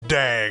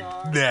dag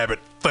nabbit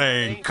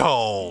thing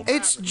called?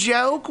 It's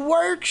Joke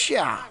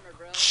Workshop.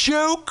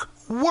 Joke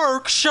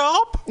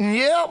Workshop?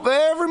 Yep,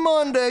 every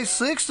Monday,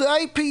 6 to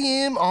 8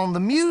 p.m. on the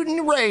Mutiny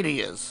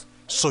Radios.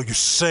 So you're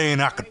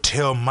saying I could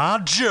tell my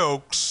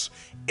jokes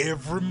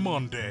every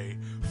Monday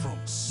from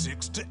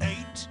 6 to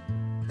 8?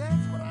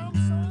 That's what I'm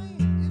saying.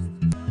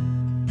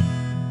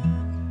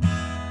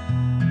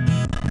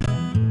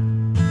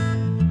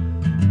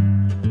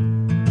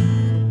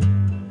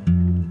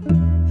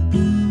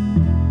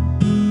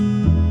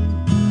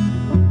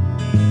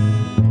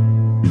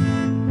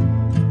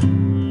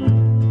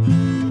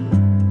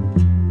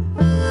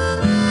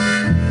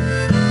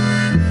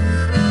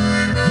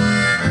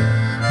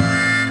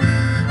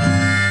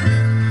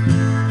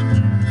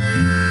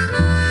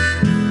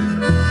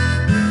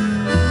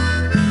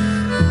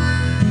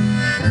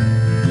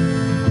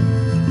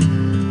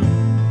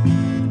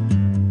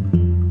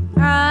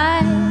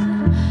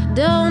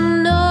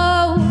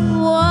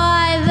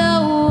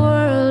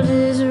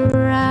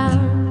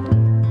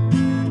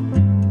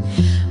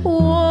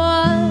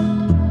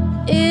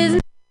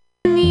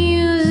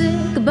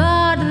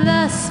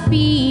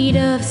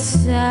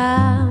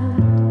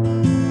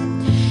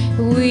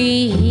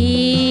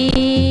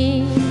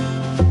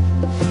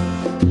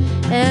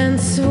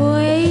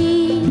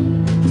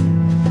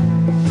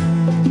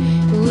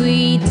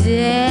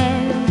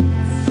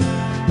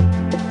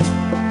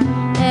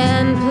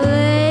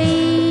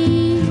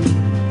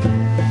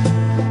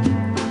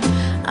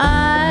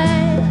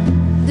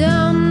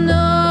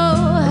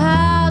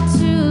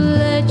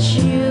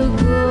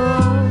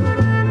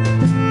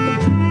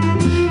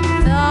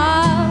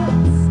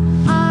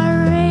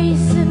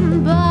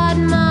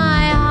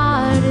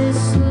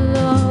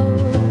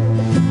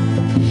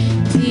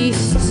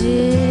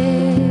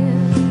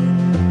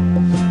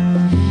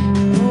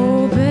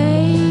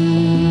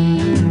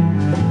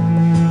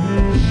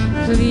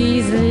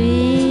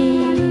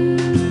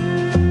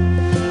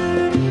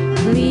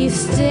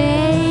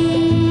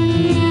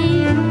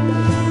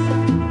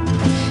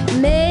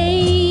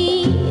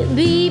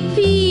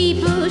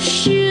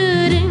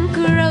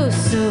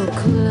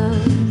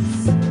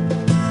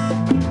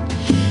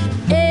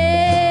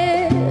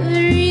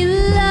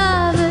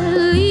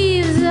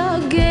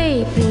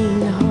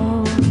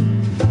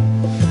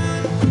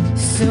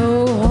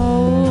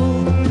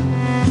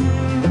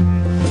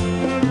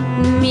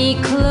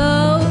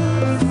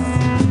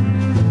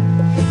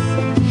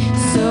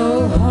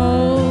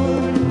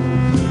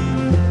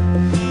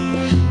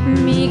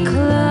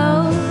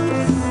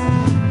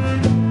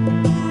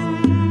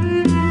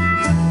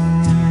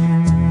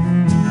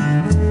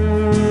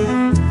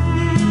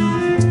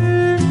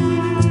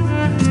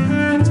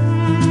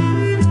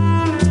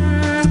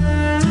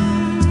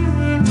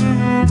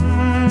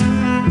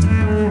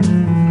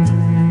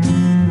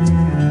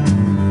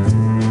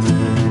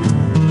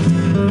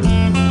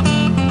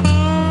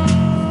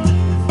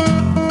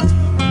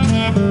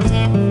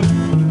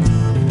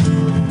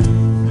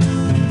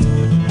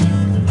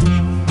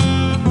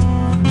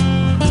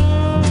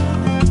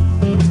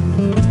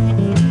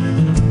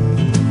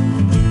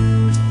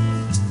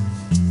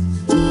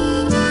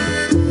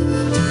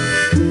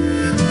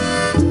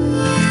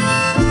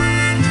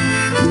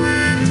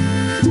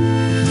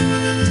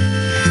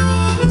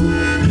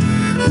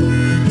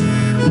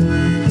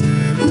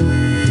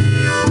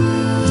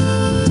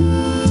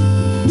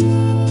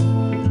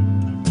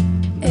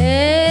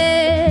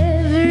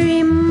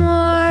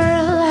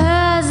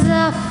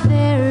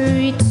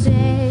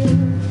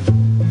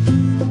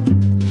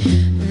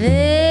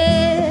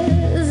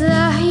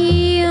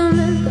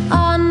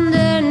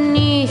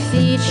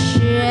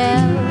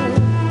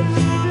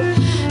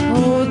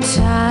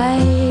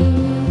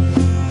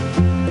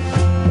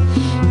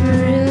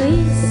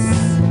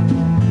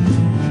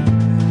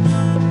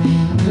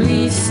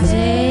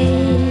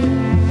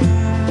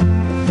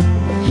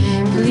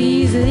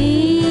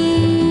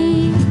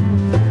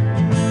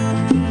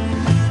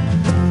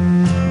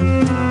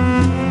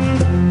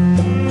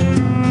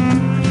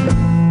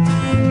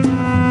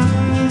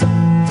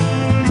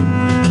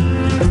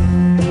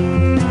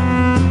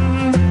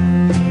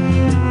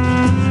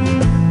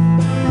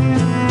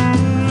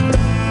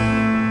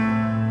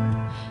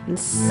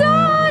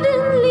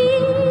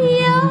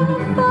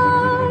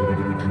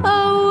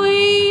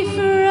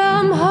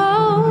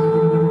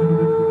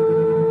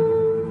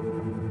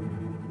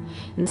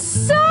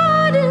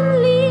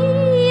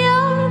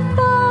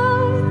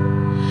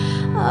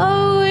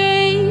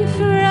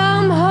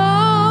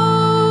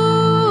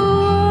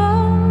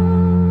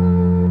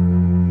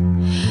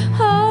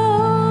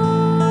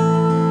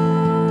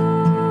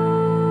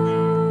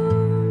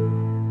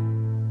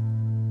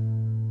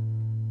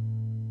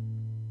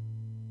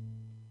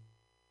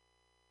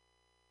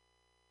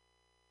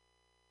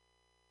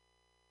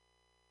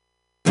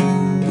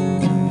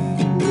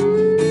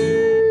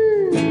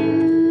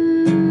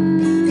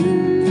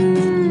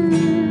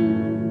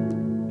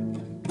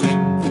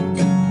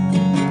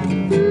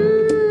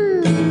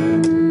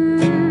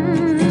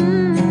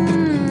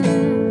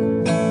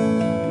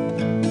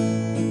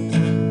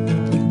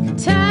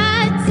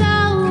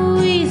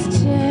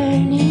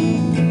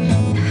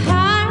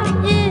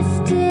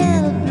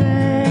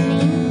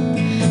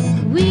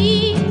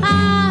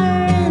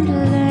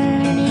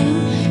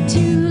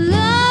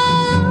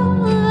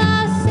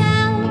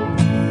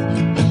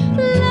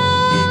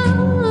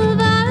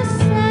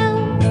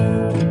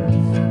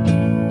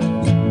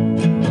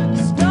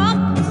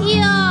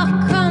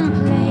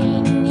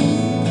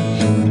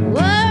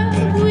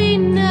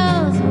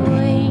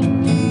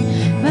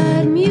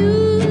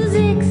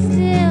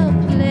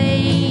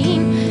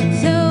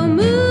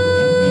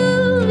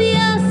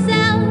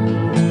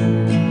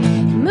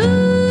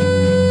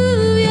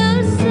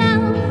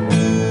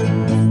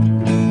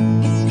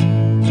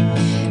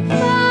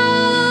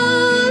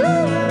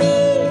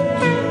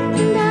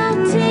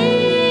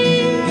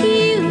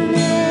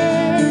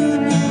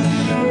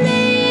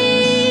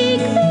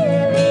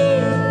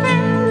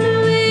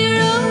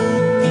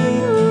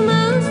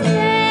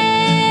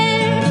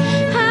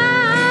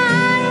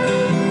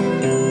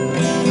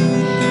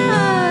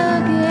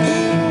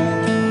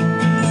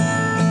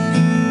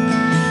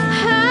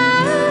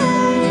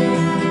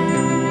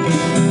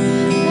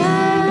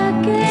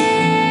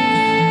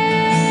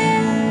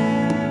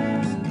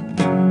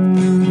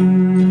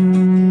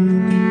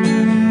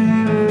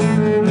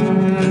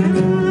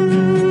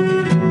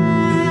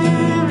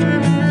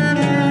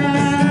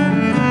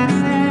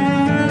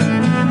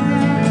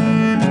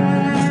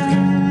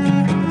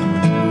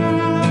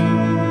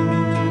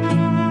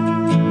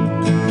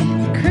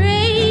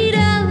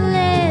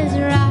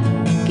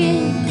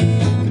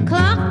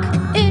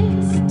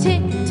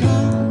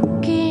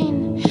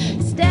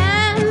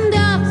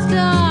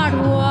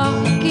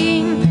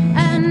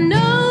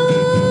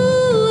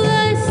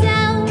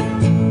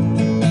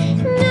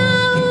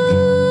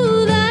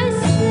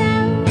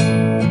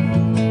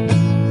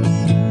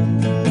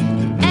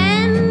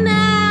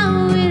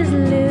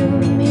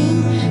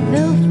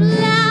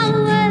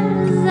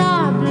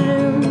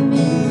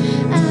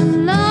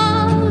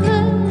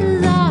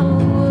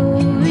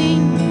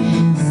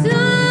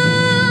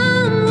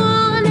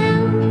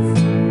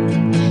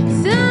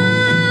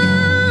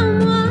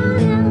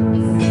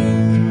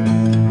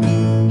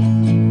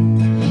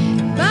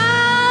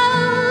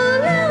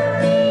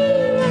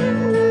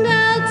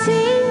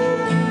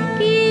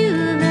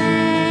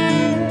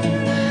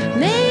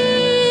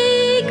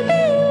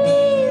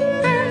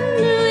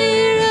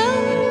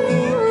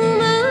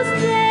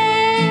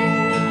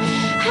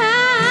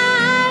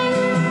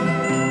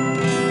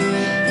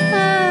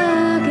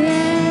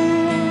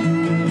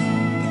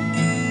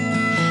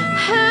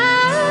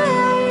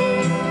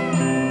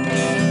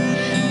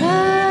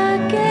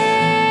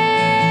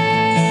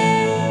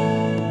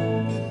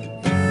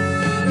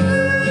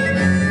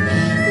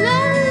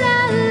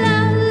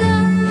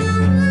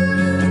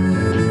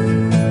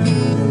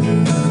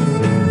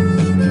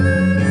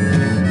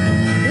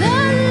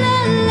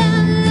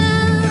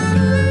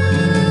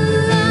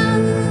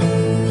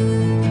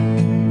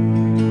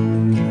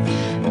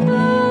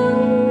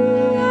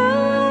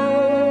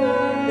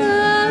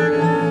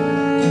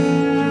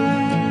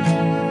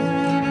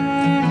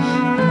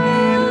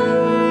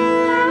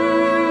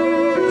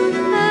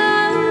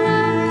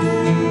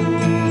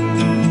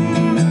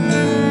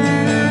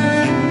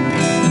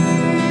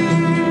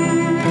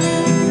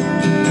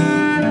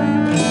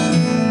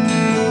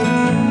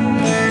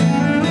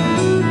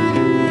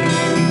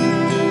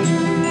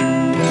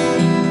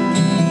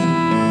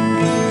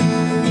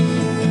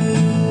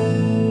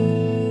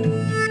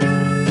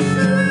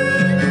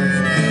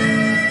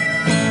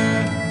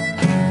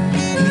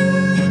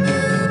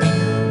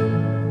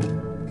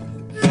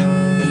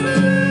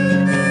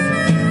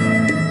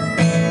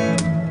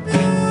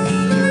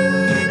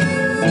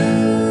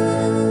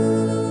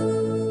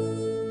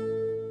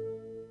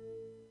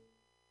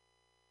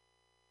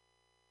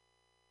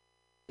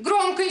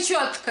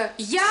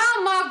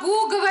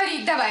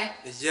 давай.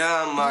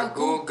 Я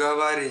могу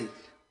говорить.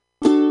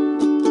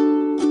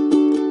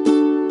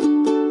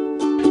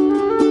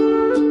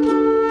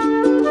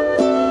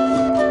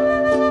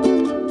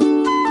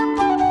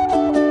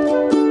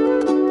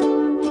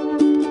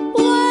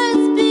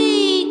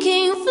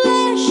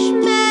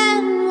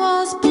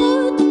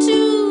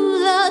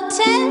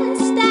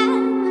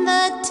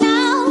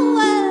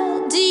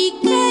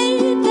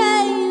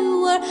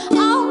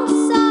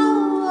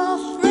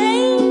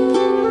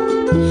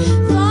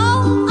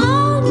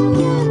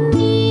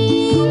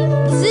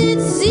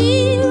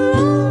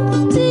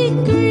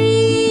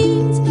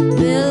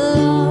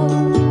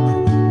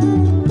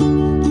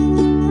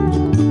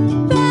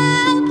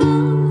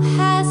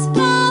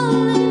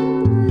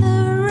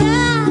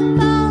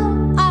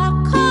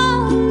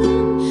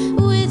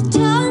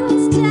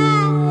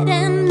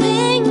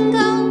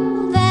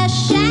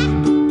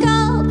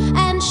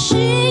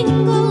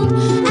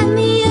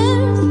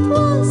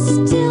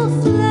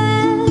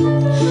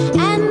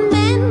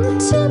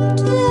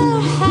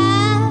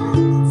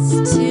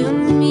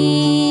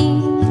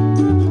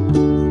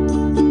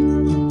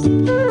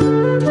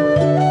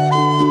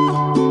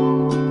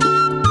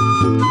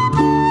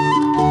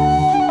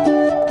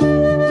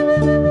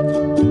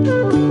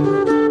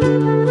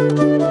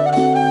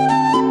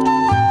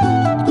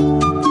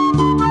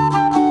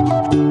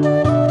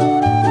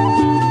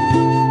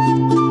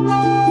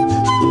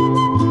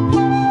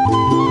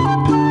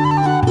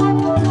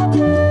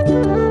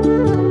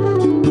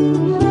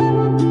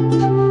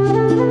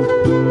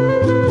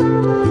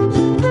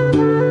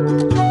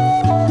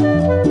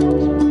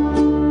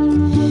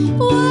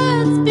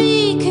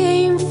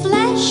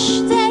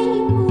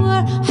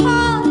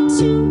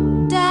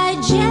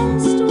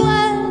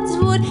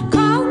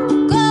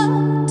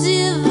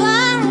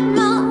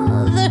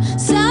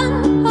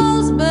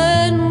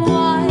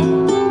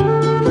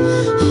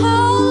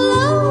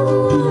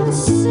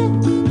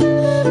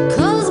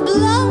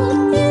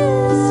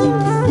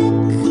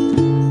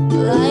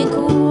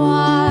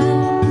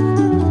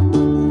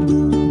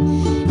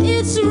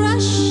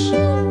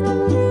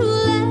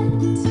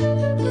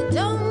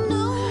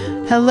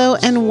 Hello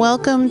and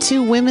welcome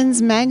to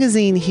Women's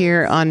Magazine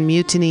here on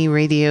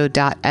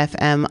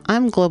MutinyRadio.fm.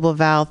 I'm Global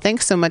Val.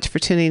 Thanks so much for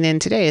tuning in.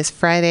 Today is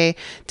Friday,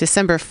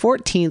 December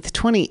 14th,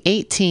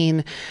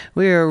 2018.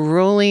 We are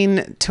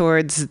rolling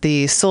towards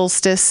the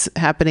solstice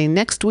happening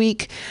next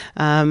week,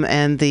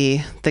 and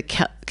the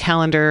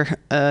calendar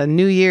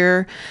New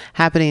Year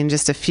happening in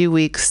just a few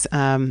weeks.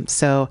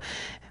 So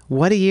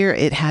what a year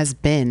it has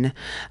been.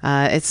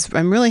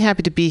 I'm really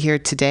happy to be here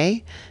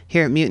today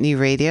here at Mutiny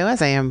Radio,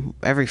 as I am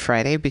every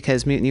Friday,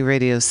 because Mutiny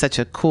Radio is such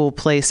a cool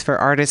place for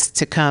artists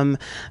to come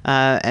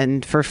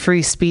and for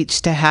free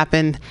speech to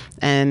happen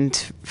and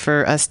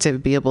for us to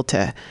be able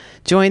to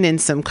join in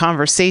some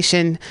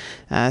conversation,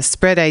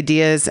 spread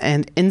ideas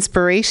and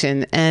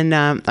inspiration. And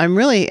I'm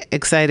really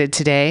excited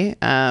today.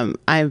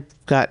 I've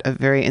got a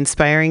very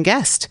inspiring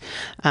guest,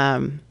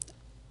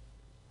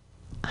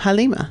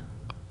 Halima.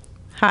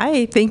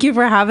 Hi, thank you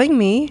for having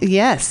me.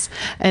 Yes.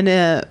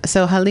 And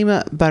so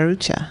Halima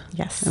Barucha.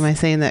 Yes. Am I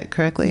saying that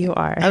correctly? You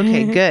are.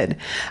 Okay, good.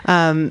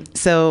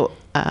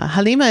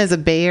 Halima is a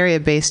Bay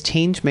Area-based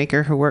change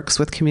maker who works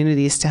with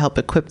communities to help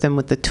equip them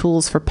with the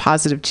tools for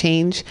positive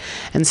change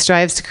and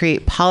strives to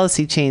create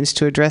policy change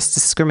to address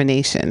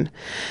discrimination.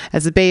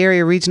 As a Bay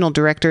Area regional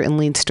director and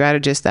lead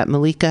strategist at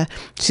Malika,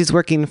 she's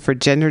working for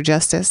gender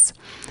justice.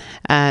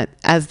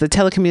 As the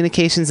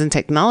Telecommunications and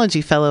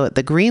Technology Fellow at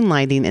the Green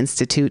Lighting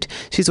Institute,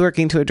 she's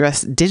working to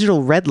address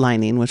digital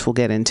redlining, which we'll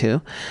get into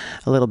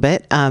a little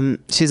bit.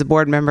 She's a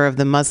board member of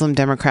the Muslim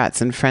Democrats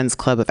and Friends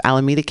Club of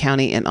Alameda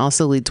County and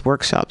also leads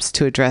workshops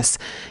to address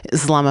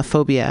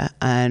Islamophobia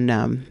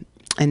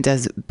and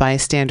does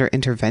bystander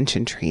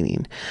intervention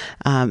training.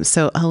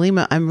 So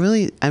Halima, I'm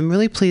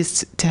really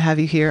pleased to have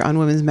you here on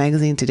Women's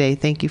Magazine today.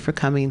 Thank you for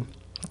coming.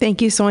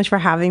 Thank you so much for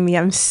having me.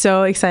 I'm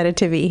so excited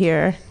to be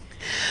here.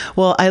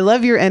 Well, I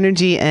love your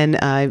energy, and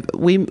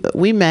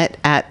we met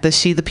at the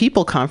She the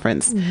People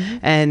conference,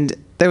 and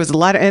there was a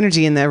lot of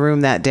energy in that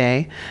room that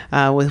day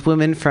with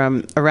women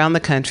from around the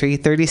country,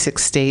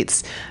 36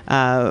 states,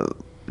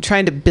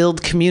 trying to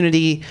build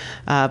community,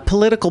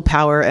 political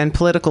power and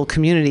political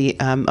community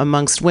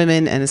amongst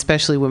women, and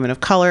especially women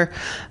of color.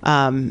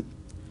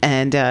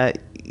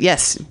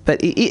 Yes,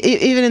 but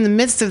even in the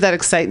midst of that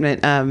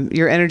excitement,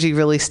 your energy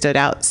really stood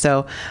out.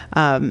 So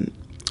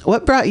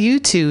what brought you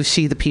to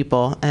She the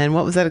People, and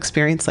what was that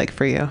experience like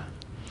for you?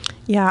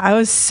 Yeah, I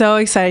was so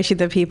excited to see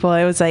the people.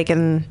 It was like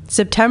in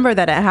September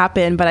that it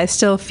happened, but I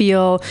still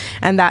feel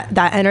and that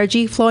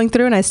energy flowing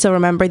through, and I still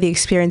remember the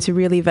experience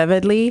really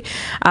vividly.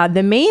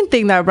 The main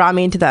thing that brought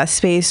me into that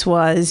space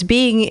was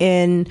being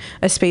in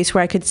a space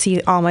where I could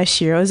see all my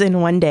sheroes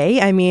in one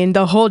day. I mean,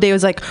 the whole day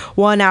was like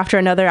one after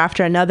another,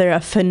 a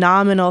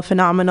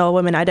phenomenal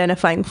women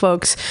identifying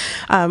folks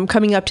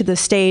coming up to the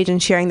stage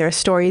and sharing their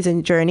stories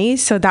and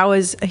journeys. So that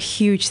was a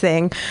huge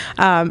thing.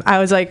 I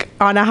was like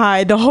on a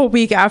high the whole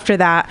week after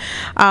that.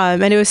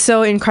 And it was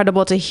so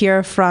incredible to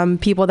hear from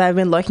people that I've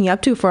been looking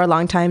up to for a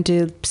long time,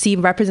 to see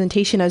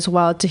representation as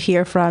well, to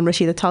hear from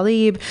Rashida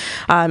Tlaib,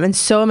 and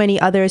so many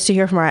others, to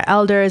hear from our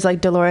elders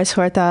like Dolores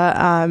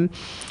Huerta,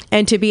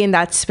 and to be in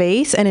that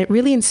space. And it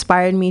really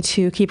inspired me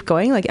to keep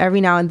going. Like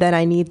every now and then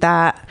I need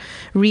that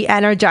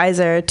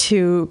re-energizer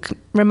to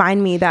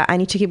remind me that I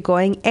need to keep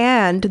going.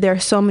 And there are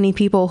so many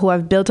people who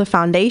have built a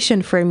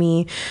foundation for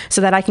me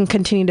so that I can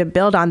continue to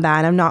build on that.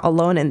 And I'm not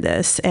alone in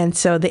this. And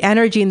so the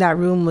energy in that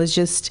room was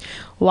just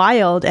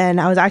wild.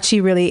 And I was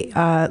actually really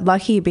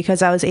lucky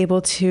because I was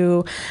able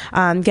to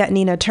get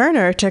Nina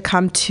Turner to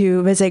come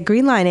to visit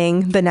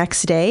Greenlining the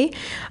next day.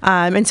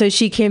 And so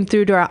she came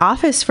through to our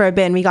office for a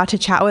bit, and we got to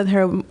chat with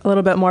her a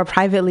little bit more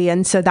privately.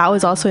 And so that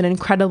was also an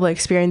incredible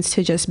experience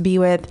to just be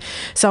with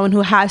someone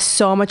who has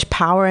so much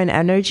power and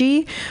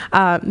energy.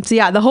 So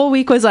yeah, the whole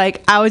week was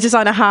like, I was just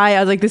on a high. I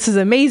was like, this is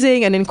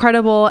amazing and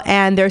incredible.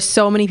 And there's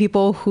so many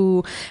people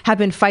who have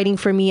been fighting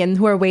for me and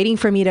who are waiting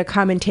for me to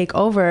come and take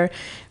over,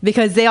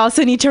 because they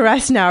also need to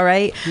rest now,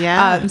 right?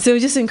 Yeah. So it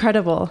was just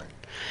incredible.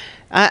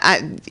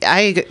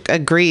 I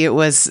agree. It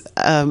was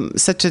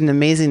such an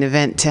amazing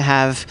event to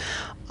have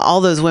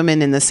all those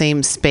women in the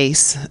same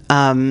space,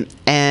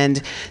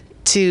 and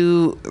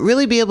to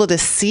really be able to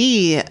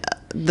see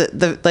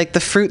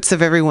the fruits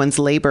of everyone's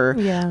labor.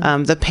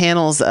 Yeah. The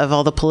panels of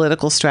all the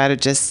political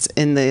strategists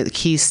in the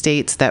key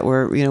states that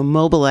were,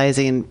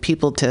 mobilizing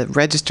people to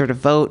register to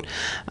vote.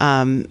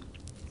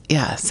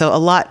 Yeah, so a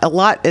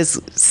lot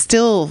is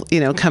still,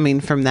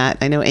 coming from that.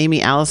 I know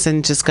Amy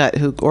Allison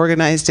who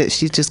organized it,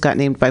 she just got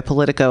named by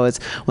Politico as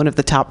one of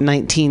the top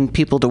 19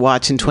 people to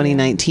watch in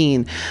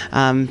 2019,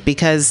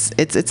 because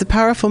it's a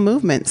powerful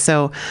movement.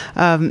 So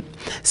the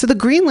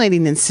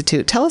Greenlighting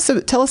Institute, tell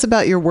us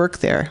about your work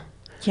there.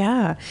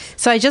 Yeah.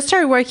 So I just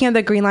started working at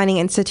the Greenlighting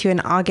Institute in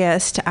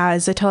August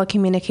as a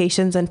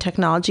telecommunications and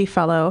technology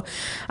fellow.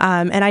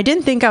 And I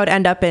didn't think I would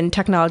end up in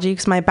technology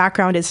because my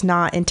background is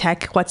not in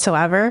tech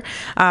whatsoever.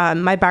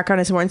 My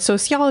background is more in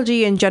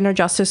sociology and gender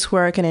justice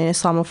work and in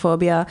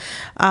Islamophobia.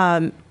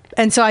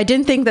 And so I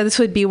didn't think that this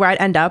would be where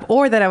I'd end up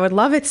or that I would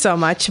love it so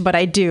much, but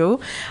I do.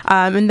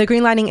 And the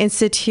Greenlighting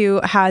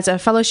Institute has a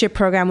fellowship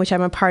program, which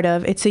I'm a part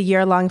of. It's a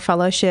year-long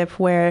fellowship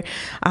where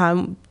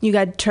you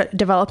get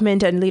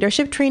development and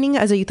leadership training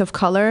as a youth of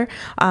color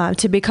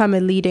to become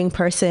a leading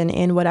person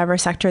in whatever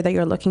sector that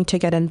you're looking to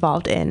get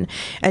involved in.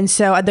 And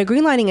so at the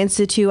Greenlighting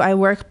Institute, I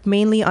work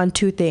mainly on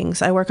two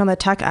things. I work on the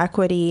tech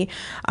equity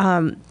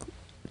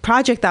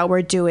project that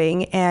we're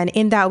doing, and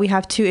in that we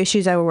have two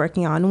issues that we're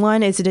working on.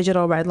 One is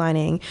digital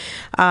redlining,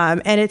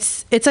 and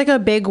it's like a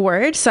big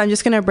word, so I'm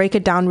just going to break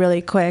it down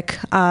really quick.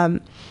 When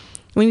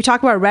we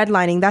talk about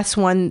redlining, that's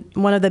one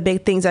of the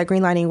big things that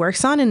Greenlighting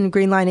works on, and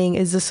Greenlighting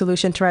is the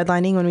solution to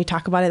redlining. When we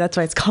talk about it, that's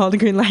why it's called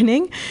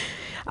Greenlighting.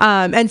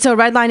 And so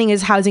redlining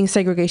is housing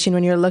segregation,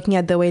 when you're looking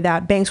at the way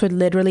that banks would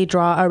literally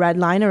draw a red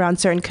line around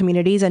certain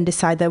communities and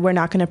decide that we're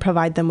not going to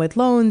provide them with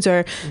loans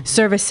or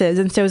services.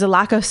 And so there's a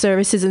lack of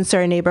services in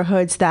certain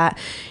neighborhoods that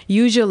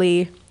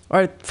usually,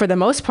 or for the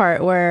most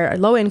part, were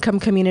low-income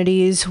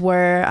communities,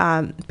 were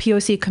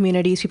POC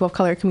communities, people of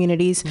color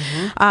communities.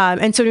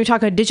 And so when we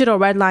talk about digital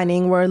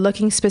redlining, we're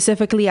looking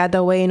specifically at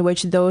the way in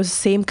which those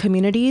same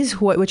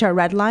communities, which are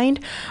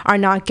redlined, are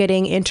not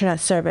getting internet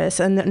service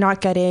and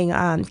not getting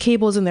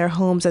cables in their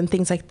homes and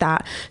things like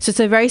that. So it's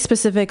a very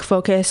specific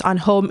focus on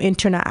home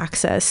internet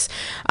access.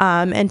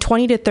 And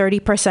 20 to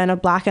 30%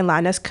 of Black and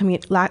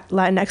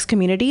Latinx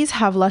communities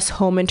have less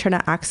home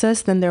internet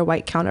access than their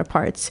white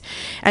counterparts.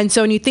 And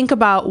so when you think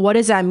about what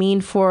does that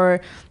mean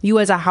for you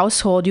as a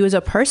household, you as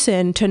a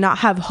person, to not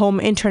have home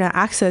internet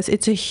access,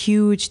 it's a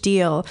huge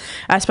deal,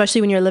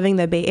 especially when you're living in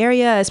the Bay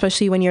Area,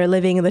 especially when you're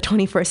living in the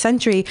 21st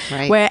century,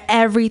 right, where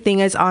everything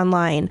is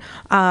online.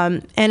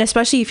 And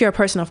especially if you're a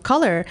person of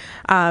color.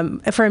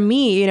 For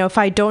me, if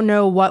I don't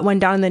know what went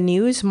down in the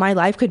news, my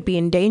life could be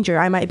in danger.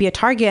 I might be a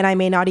target and I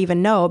may not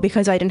even know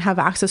because I didn't have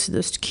access to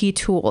this key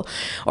tool.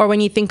 Or when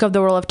you think of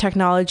the role of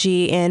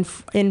technology and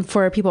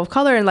for people of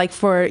color, and like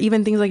for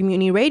even things like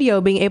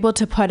MutinyRadio, being able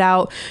to put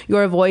out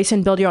your voice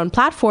and build your own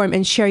platform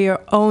and share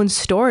your own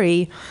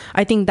story,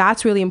 I think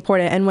that's really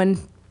important. And when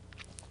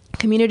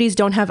communities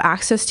don't have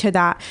access to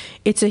that,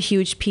 it's a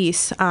huge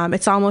piece.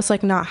 It's almost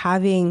like not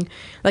having,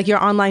 like,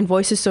 your online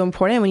voice is so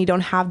important. When you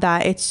don't have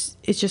that, it's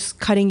just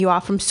cutting you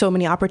off from so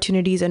many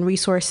opportunities and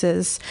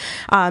resources.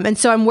 And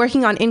so I'm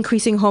working on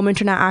increasing home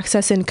internet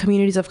access in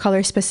communities of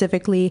color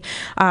specifically.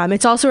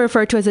 It's also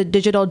referred to as a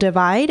digital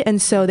divide.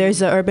 And so there's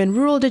the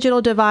urban-rural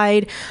digital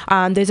divide.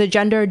 There's a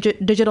gender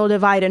digital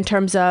divide in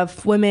terms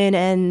of women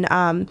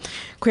and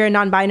queer and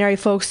non-binary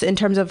folks in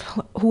terms of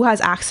who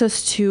has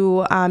access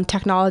to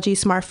technology,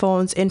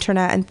 smartphones,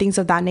 internet, and things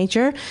of that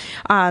nature.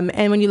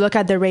 And when you look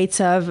at the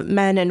rates of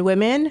men and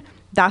women,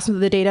 that's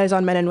the data is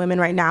on men and women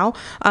right now.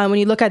 When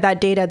you look at that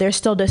data, there's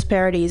still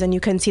disparities, and you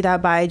can see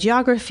that by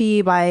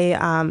geography,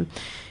 by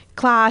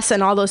class,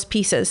 and all those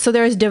pieces. So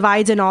there's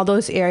divides in all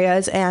those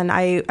areas, and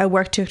I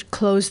work to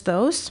close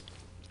those.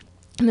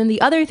 And then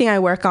the other thing I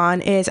work on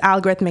is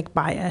algorithmic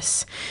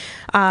bias.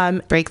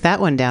 Break that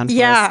one down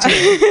for us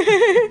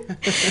too.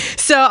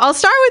 So I'll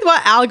start with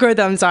what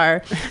algorithms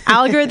are.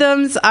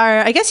 Algorithms are,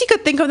 I guess you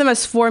could think of them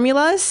as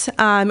formulas,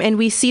 and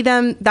we see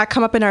them that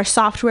come up in our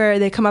software.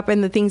 They come up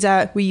in the things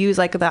that we use,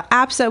 like the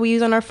apps that we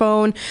use on our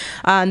phone,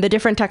 the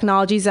different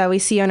technologies that we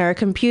see on our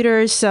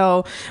computers.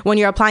 So when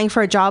you're applying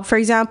for a job, for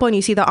example, and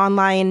you see the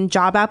online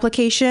job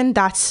application,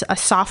 that's a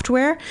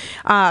software,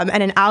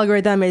 and an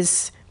algorithm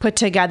is put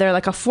together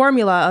like a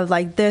formula of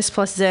like this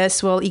plus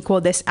this will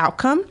equal this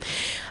outcome.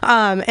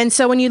 And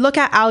so when you look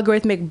at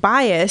algorithmic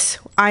bias,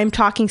 I'm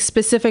talking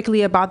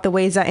specifically about the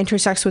ways that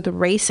intersects with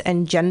race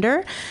and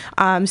gender.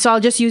 So I'll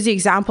just use the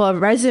example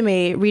of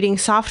resume reading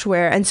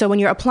software. And so when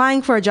you're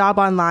applying for a job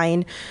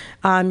online,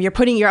 you're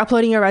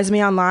uploading your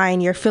resume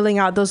online, you're filling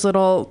out those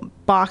little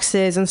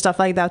boxes and stuff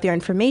like that with your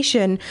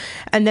information,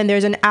 and then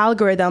there's an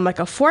algorithm, like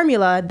a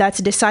formula, that's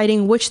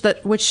deciding which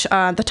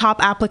the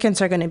top applicants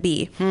are going to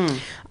be.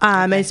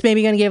 And it's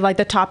maybe going to give like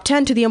the top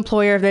 10 to the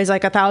employer if there's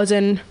like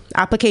 1,000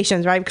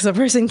 applications, right? Because a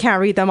person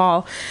can't read them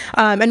all.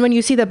 And when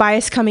you see the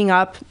bias coming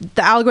up,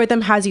 the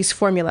algorithm has these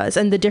formulas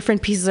and the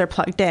different pieces are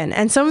plugged in.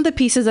 And some of the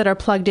pieces that are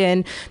plugged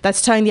in,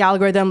 that's telling the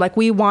algorithm, like,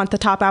 we want the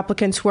top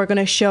applicants who are going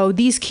to show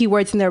these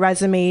keywords in their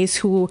resumes,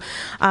 who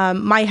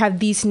might have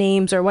these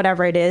names or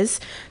whatever it is.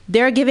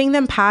 They're giving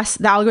them the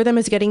algorithm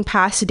is getting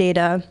past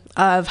data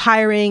of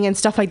hiring and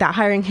stuff like that,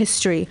 hiring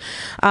history.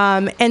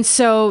 And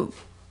so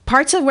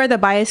parts of where the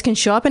bias can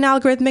show up in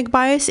algorithmic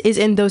bias is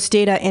in those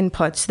data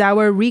inputs that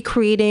we're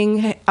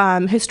recreating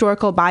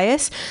historical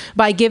bias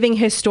by giving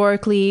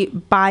historically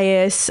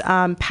bias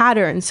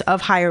patterns of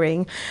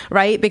hiring,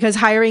 right? Because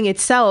hiring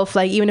itself,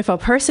 like even if a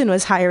person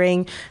was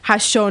hiring,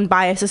 has shown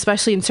bias,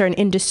 especially in certain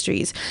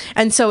industries.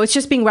 And so it's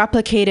just being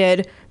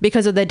replicated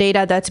because of the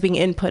data that's being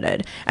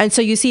inputted. And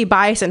so you see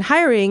bias in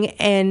hiring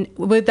and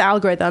with the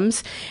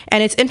algorithms.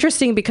 And it's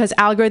interesting because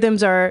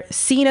algorithms are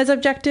seen as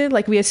objective.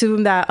 Like we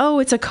assume that, oh,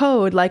 it's a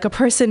code, like a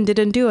person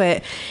didn't do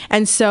it.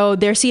 And so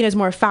they're seen as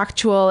more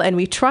factual and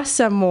we trust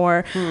them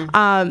more.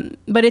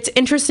 But it's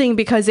interesting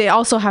because they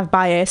also have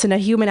bias, and a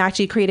human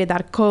actually created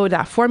that code,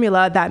 that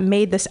formula that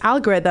made this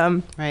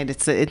algorithm. Right.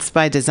 It's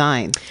by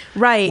design.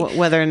 Right.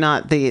 Whether or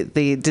not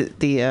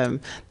the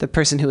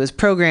person who is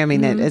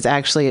programming it is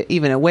actually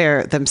even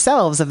aware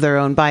themselves of their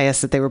own bias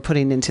that they were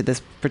putting into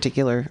this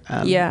particular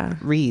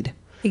read.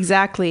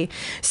 Exactly.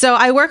 So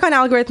I work on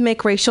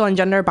algorithmic racial and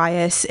gender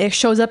bias. It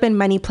shows up in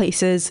many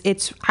places.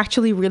 It's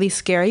actually really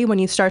scary when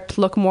you start to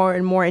look more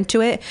and more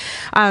into it.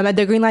 At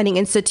the Greenlighting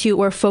Institute,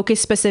 we're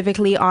focused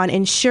specifically on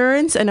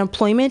insurance and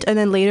employment, and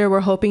then later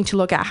we're hoping to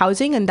look at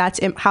housing and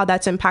how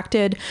that's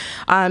impacted.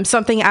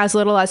 Something as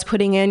little as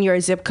putting in your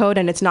zip code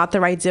and it's not the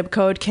right zip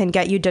code can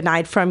get you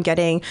denied from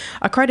getting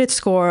a credit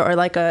score or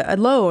like a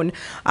loan.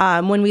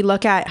 When we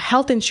look at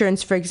health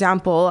insurance, for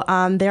example,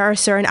 there are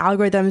certain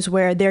algorithms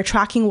where thhere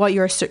tracking what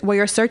your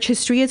search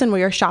history is and what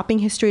your shopping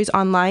history is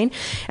online.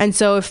 And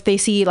so if they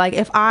see, like,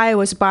 if I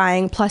was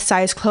buying plus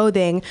size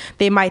clothing,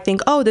 they might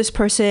think, oh, this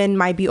person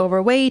might be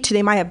overweight.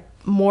 They might have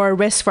more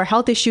risk for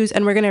health issues,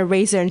 and we're going to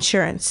raise their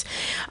insurance.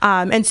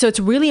 And so it's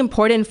really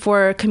important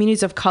for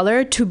communities of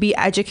color to be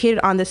educated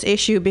on this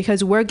issue,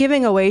 because we're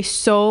giving away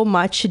so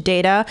much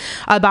data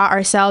about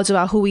ourselves,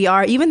 about who we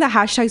are. Even the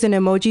hashtags and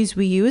emojis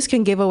we use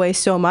can give away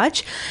so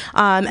much.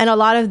 And a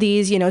lot of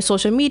these,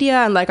 social media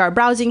and like our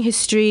browsing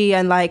history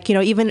and like,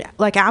 even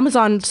like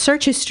Amazon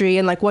search history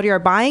and like what you're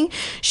buying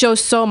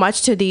shows so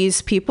much to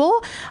these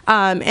people.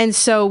 And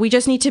so we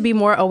just need to be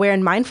more aware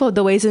and mindful of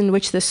the ways in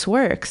which this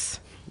works.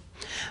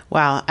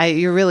 Wow,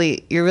 you're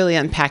really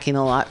unpacking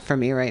a lot for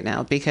me right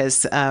now,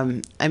 because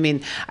I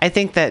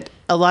think that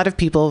a lot of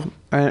people,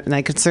 and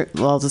I could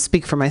I'll just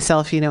speak for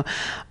myself.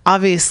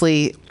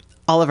 Obviously,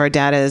 all of our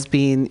data is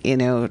being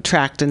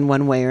tracked in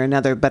one way or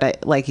another.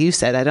 But like you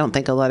said, I don't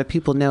think a lot of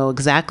people know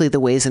exactly the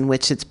ways in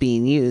which it's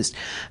being used.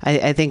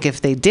 I think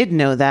if they did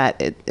know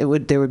that, there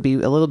would be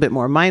a little bit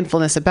more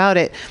mindfulness about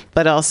it,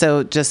 but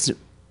also just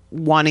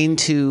wanting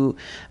to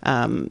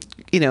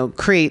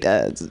create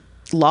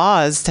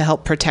laws to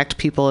help protect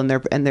people and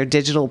their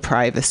digital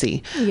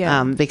privacy.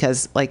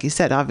 Because like you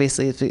said,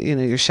 obviously if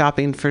you're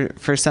shopping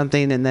for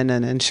something and then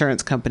an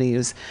insurance company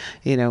is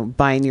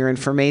buying your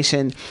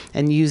information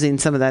and using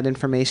some of that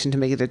information to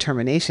make a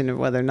determination of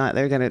whether or not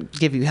they're going to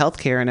give you health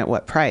care and at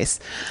what price.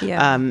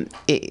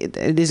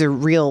 These are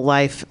real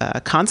life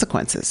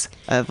consequences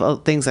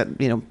of things that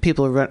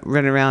people are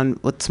running around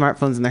with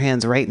smartphones in their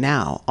hands right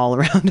now all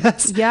around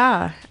us.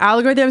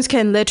 Algorithms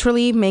can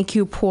literally make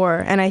you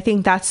poor, and I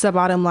think that's the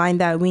bottom line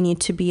that we need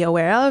to be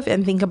aware of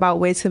and think about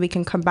ways that we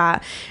can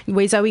combat,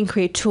 ways that we can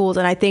create tools.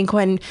 And I think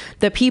when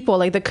the people,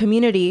 like the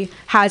community,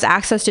 has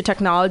access to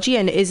technology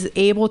and is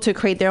able to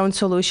create their own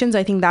solutions,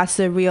 I think that's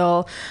the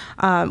real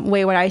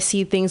way where I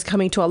see things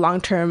coming to a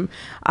long-term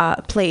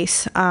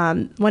place.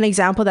 One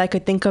example that I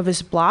could think of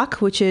is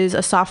Block, which is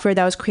a software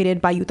that was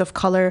created by youth of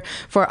color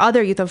for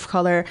other youth of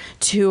color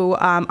to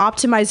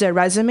optimize their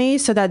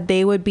resumes so that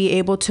they would be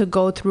able to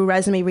go through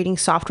resume reading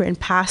software and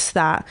pass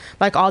that,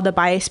 like all the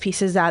bias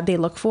pieces that they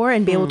look for, for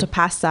and be able to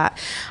pass that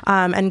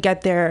and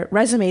get their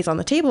resumes on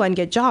the table and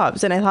get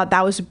jobs. And I thought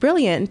that was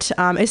brilliant.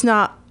 It's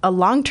not a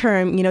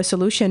long-term,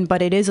 solution,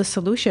 but it is a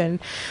solution.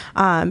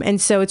 And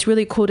so it's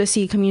really cool to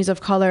see communities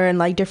of color and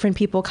like different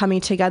people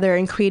coming together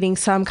and creating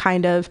some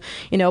kind of,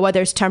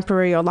 whether it's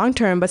temporary or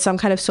long-term, but some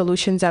kind of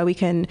solutions that we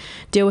can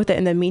deal with it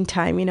in the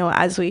meantime,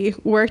 as we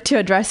work to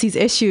address these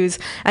issues.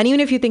 And even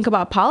if you think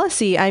about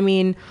policy, I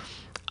mean,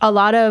 a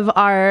lot of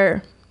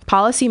our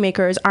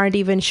policymakers aren't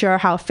even sure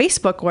how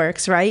Facebook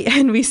works, right?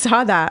 And we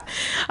saw that.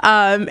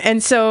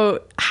 And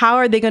so how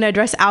are they going to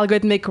address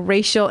algorithmic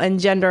racial and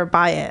gender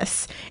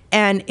bias?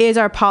 And is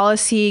our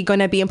policy going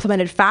to be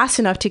implemented fast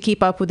enough to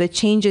keep up with the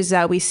changes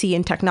that we see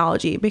in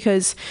technology?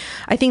 Because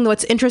I think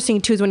what's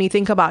interesting too is when you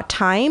think about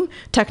time,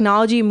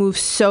 technology moves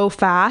so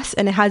fast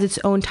and it has its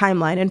own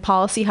timeline, and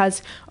policy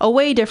has a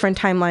way different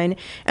timeline,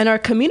 and our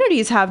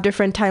communities have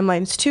different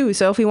timelines too.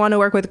 So if we want to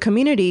work with the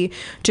community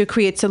to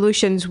create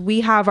solutions,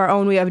 we have our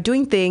own way of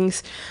doing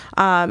things.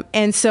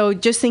 And so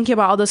just thinking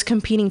about all those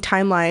competing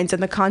timelines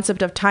and the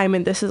concept of time,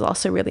 and this is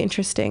also really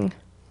interesting.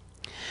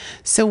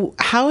 So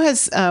how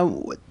has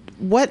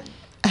what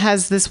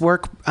has this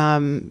work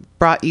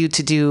brought you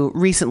to do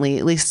recently,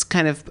 at least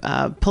kind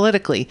of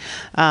politically?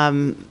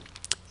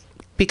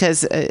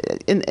 Because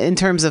in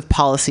terms of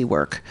policy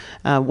work,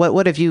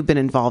 what have you been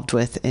involved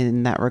with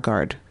in that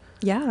regard?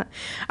 Yeah.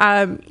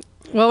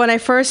 Well, when I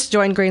first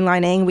joined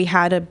Greenlining, we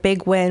had a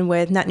big win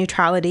with net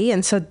neutrality.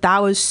 And so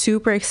that was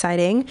super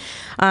exciting.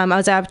 I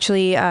was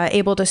actually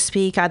able to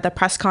speak at the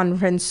press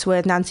conference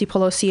with Nancy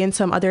Pelosi and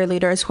some other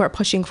leaders who are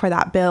pushing for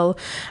that bill.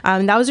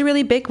 That was a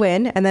really big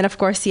win. And then, of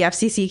course, the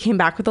FCC came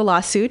back with a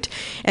lawsuit.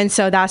 And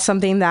so that's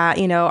something that,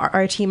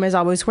 our team is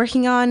always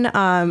working on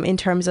in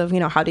terms of,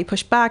 how do we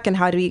push back and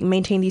how do we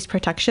maintain these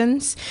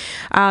protections.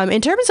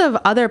 In terms of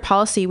other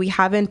policy, we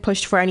haven't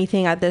pushed for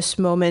anything at this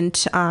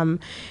moment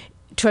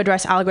to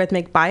address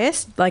algorithmic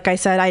bias. Like I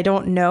said, I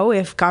don't know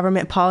if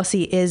government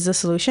policy is the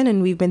solution,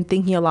 and we've been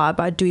thinking a lot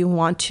about, do we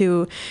want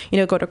to,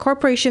 go to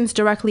corporations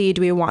directly?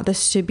 Do we want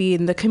this to be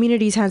in the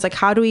community's hands? Like,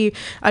 how do we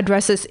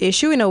address this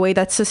issue in a way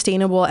that's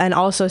sustainable and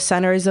also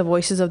centers the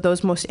voices of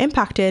those most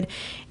impacted?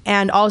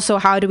 And also,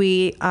 how do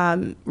we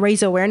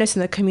raise awareness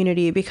in the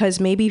community? Because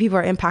maybe people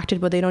are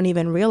impacted, but they don't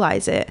even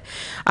realize it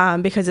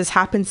because this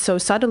happens so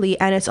subtly.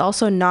 And it's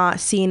also not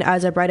seen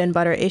as a bread and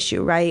butter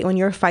issue, right? When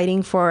you're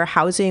fighting for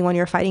housing, when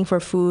you're fighting for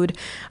food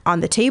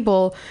on the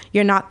table,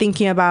 you're not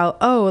thinking about,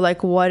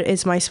 what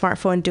is my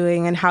smartphone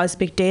doing? And how is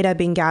big data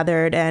being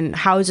gathered? And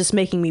how is this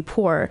making me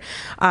poor?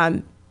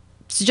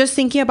 So just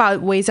thinking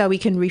about ways that we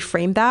can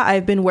reframe that.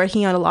 I've been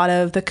working on a lot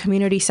of the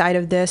community side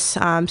of this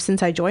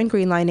since I joined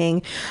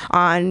Greenlining,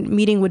 on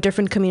meeting with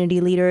different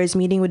community leaders,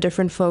 meeting with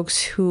different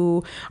folks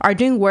who are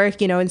doing work,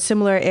 in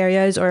similar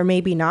areas or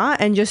maybe not,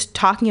 and just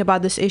talking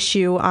about this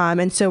issue.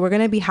 And so we're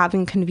going to be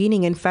having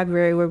convening in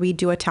February where we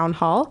do a town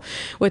hall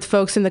with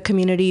folks in the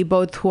community,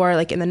 both who are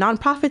like in the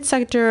nonprofit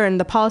sector and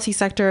the policy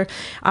sector,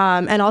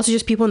 and also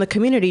just people in the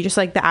community, just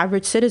like the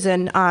average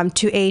citizen,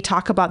 to A,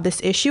 talk about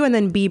this issue, and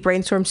then B,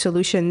 brainstorm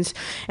solutions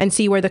and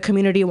see where the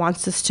community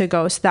wants us to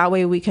go. So that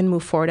way we can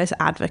move forward as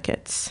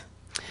advocates.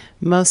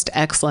 Most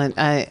excellent.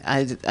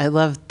 I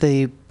love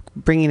the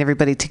bringing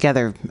everybody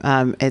together.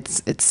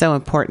 It's so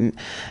important.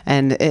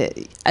 And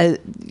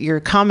your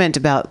comment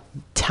about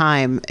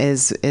time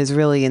is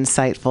really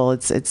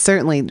insightful. It's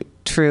certainly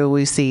true.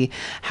 We see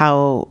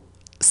how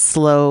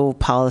slow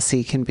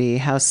policy can be,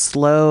 how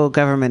slow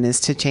government is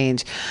to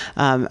change,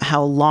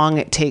 how long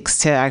it takes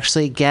to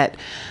actually get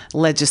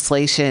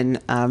legislation,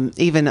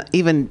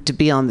 even to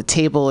be on the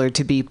table or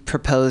to be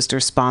proposed or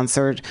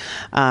sponsored.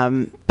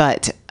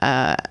 But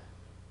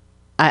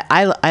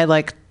I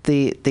like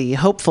the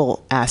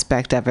hopeful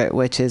aspect of it,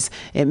 which is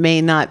it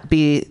may not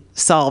be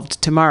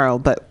solved tomorrow,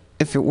 but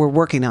if we're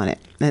working on it,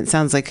 and it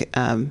sounds like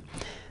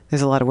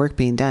there's a lot of work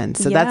being done.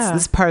 So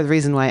that's part of the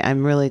reason why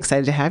I'm really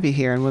excited to have you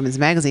here on Women's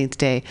Magazine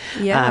today.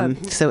 Yeah.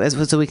 So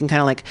we can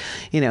kind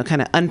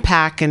of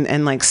unpack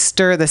and like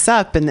stir this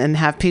up and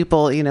have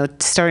people,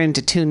 starting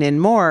to tune in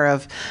more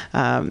of,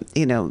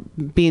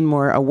 being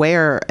more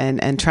aware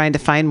and trying to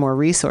find more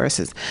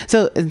resources.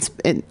 So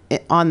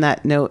on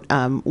that note,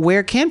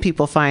 where can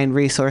people find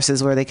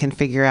resources where they can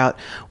figure out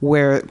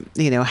where,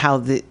 how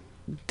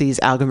these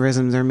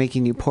algorithms are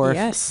making you poor,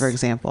 for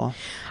example?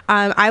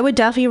 I would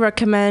definitely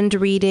recommend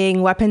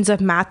reading Weapons of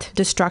Math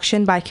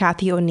Destruction by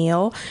Cathy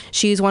O'Neill.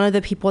 She's one of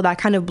the people that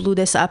kind of blew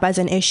this up as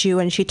an issue,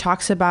 and she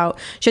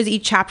has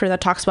each chapter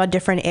that talks about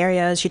different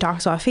areas. She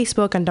talks about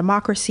Facebook and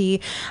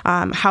democracy,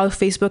 how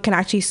Facebook can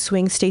actually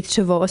swing states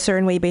to vote a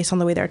certain way based on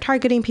the way they're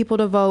targeting people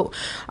to vote.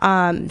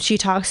 She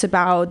talks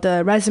about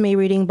the resume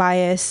reading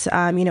bias,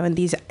 in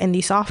these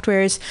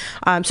softwares.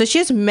 So she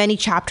has many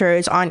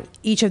chapters on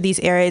each of these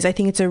areas. I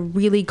think it's a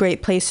really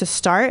great place to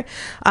start.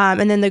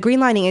 And then the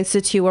Greenlining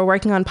Institute, we're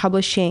working on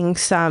publishing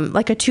some,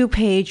 like a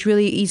 2-page,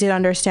 really easy to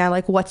understand,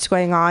 like what's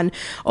going on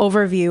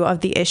overview of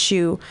the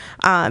issue.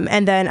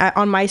 And then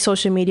on my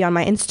social media, on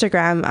my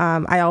Instagram,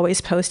 I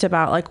always post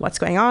about like what's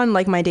going on,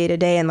 like my day to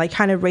day, and like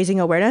kind of raising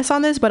awareness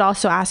on this, but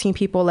also asking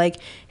people like,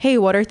 hey,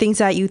 what are things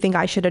that you think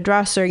I should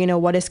address, or,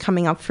 what is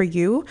coming up for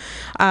you?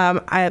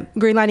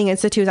 Greenlighting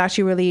Institute is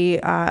actually really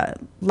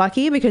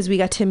lucky because we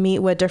get to meet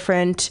with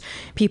different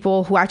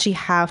people who actually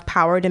have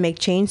power to make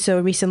change. So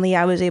recently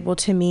I was able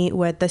to meet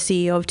with the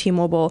CEO of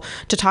T-Mobile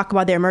to talk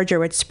about their merger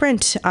with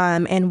Sprint,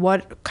 and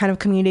what kind of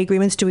community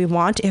agreements do we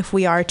want if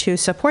we are to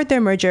support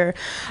their merger.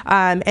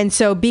 And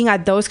so being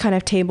at those kind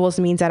of tables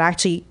means that I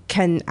actually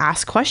can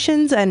ask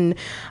questions and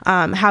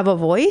have a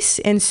voice.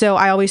 And so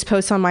I always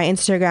post on my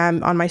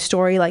Instagram, on my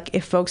story, like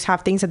if folks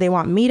have things that they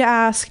want me to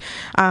ask,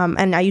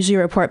 and I usually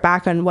report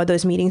back on what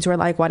those meetings were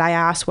like, what I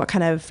asked, what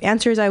kind of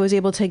answers I was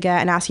able to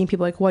get, and asking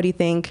people like, what do you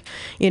think,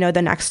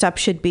 the next step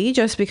should be,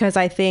 just because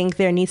I think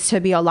there needs to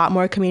be a lot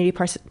more community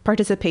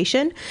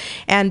participation,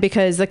 and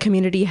because the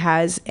community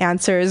has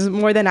answers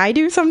more than I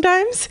do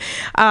sometimes.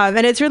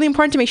 And it's really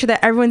important to make sure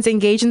that everyone's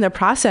engaged in the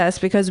process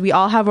because we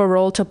all have a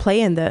role to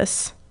play in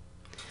this.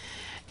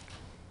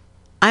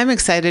 I'm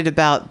excited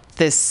about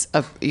this,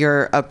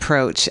 your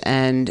approach,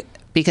 and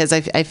because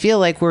I feel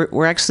like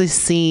we're actually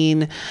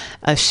seeing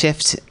a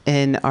shift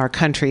in our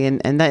country,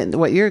 and that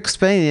what you're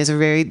explaining is a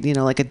very,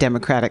 like a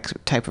democratic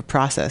type of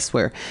process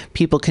where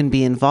people can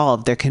be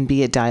involved. There can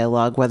be a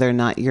dialogue, whether or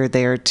not you're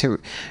there to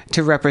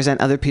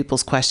represent other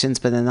people's questions,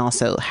 but then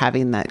also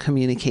having that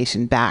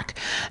communication back.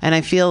 And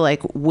I feel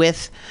like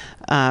with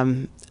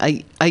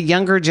a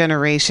younger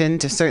generation,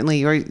 to certainly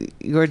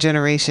your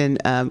generation,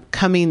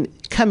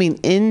 coming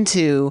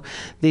into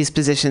these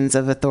positions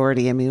of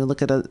authority. I mean,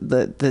 look at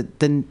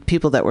the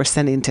people that we're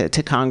sending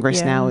to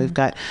Congress now. We've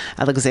got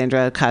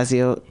Alexandra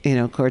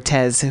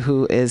Ocasio-Cortez,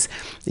 who is,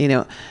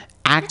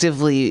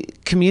 actively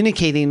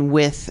communicating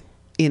with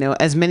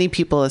as many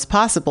people as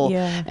possible,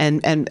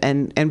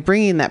 and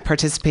bringing that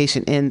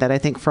participation in that I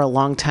think for a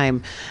long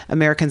time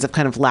Americans have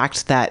kind of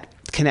lacked that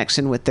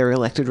connection with their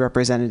elected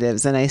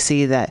representatives. And I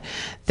see that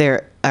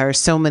there are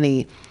so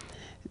many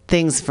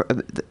things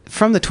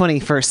from the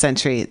 21st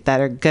century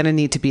that are going to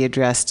need to be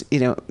addressed,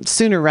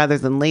 sooner rather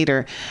than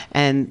later.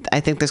 And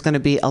I think there's going to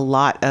be a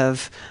lot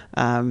of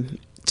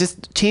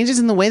just changes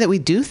in the way that we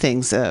do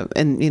things,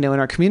 in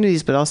our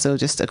communities, but also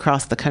just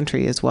across the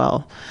country as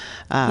well.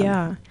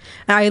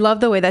 I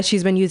love the way that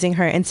she's been using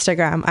her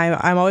Instagram.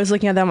 I'm always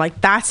looking at them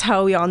like, that's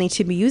how we all need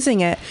to be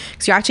using it,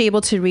 because you're actually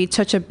able to reach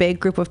such a big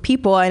group of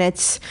people. And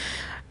it's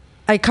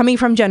like, coming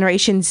from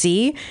Generation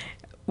Z,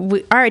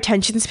 our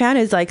attention span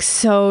is like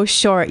so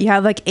short. You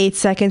have like 8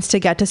 seconds to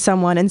get to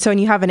someone. And so when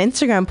you have an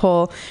Instagram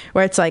poll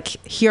where it's like,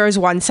 here's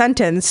one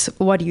sentence,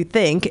 what do you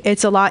think?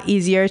 It's a lot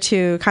easier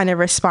to kind of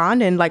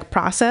respond and like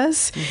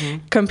process,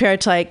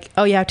 compared to like,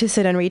 oh, you have to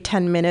sit and read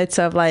 10 minutes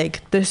of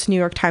like this New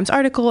York Times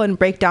article and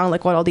break down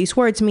like what all these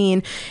words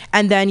mean.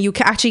 And then you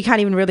actually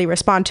can't even really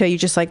respond to it. You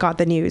just like got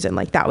the news and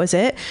like that was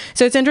it.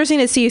 So it's interesting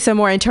to see some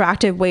more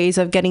interactive ways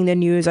of getting the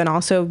news and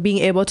also being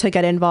able to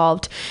get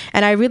involved.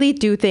 And I really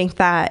do think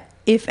that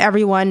if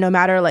everyone, no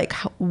matter like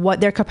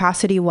what their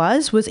capacity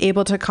was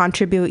able to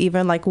contribute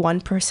even like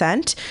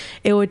 1%,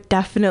 it would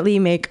definitely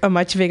make a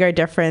much bigger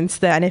difference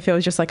than if it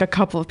was just like a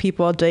couple of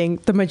people doing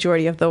the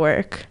majority of the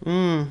work.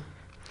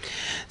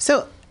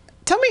 So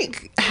tell me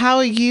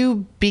how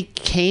you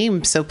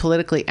became so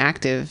politically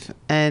active.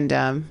 And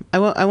I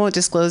won't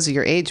disclose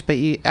your age, but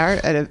you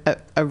are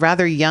a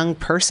rather young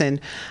person.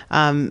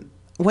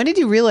 When did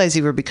you realize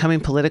you were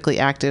becoming politically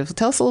active?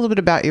 Tell us a little bit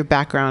about your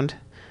background.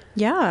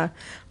 Yeah.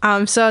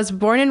 So I was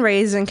born and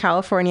raised in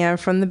California. I'm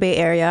from the Bay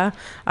Area.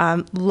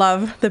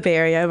 Love the Bay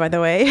Area, by the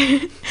way.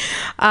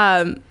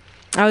 I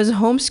was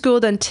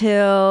homeschooled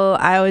until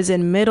I was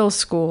in middle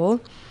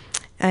school.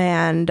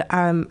 And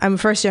I'm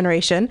first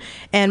generation.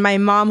 And my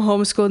mom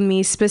homeschooled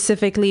me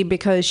specifically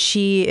because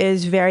she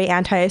is very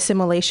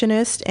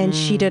anti-assimilationist. And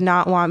she did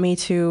not want me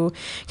to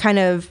kind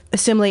of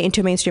assimilate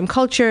into mainstream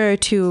culture,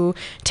 to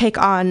take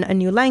on a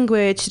new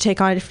language, to take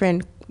on a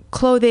different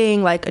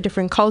clothing, like a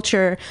different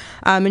culture.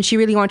 And she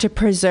really wanted to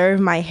preserve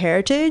my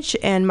heritage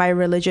and my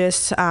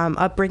religious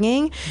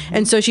upbringing.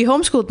 And so she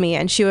homeschooled me,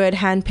 and she would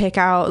handpick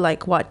out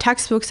like what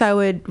textbooks I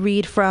would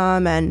read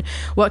from and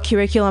what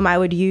curriculum I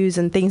would use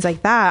and things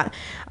like that.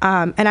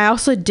 And I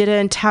also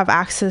didn't have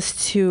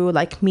access to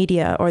like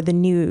media or the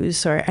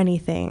news or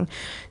anything.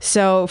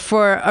 So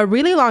for a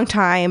really long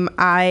time,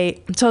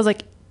 I was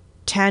like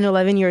 10,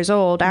 11 years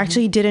old, I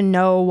actually didn't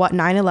know what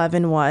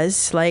 9/11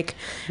 was. Like,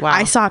 wow.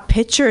 I saw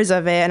pictures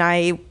of it and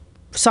I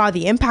saw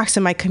the impacts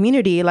in my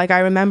community. Like, I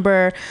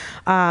remember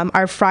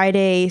our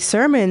Friday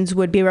sermons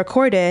would be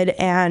recorded,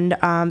 and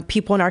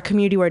people in our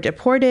community were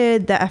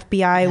deported. The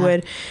FBI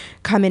would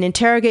come and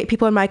interrogate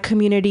people in my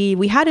community.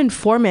 We had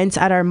informants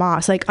at our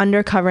mosque, like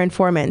undercover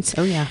informants.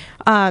 Oh, yeah.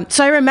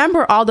 So I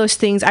remember all those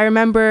things. I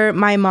remember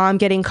my mom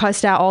getting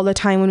cussed out all the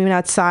time when we went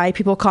outside,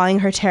 people calling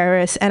her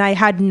terrorists, and I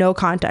had no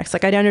context.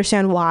 Like, I didn't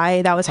understand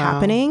why that was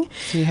happening.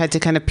 So you had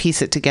to kind of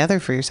piece it together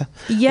for yourself.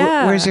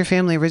 Yeah. Where's your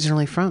family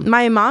originally from?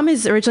 My mom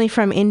is originally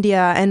from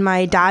India, and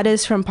my dad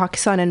is from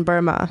Pakistan and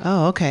Burma.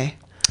 Oh, okay.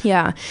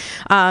 Yeah.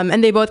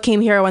 And they both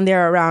came here when they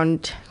were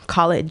around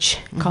college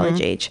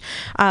age.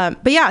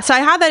 But yeah, so I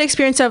had that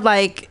experience of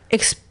like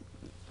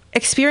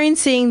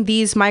experiencing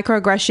these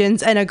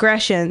microaggressions and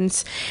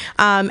aggressions,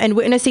 and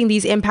witnessing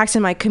these impacts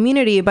in my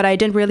community, but I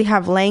didn't really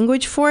have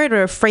language for it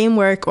or a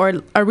framework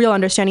or a real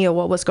understanding of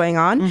what was going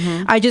on.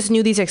 I just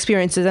knew these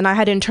experiences and I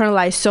had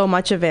internalized so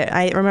much of it.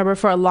 I remember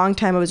for a long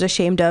time I was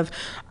ashamed of,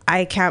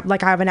 I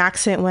have an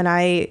accent when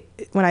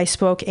I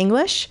spoke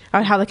English. I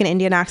would have like an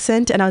Indian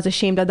accent, and I was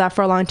ashamed of that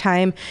for a long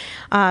time.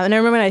 And I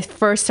remember when I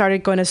first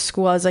started going to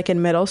school, I was like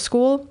in middle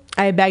school.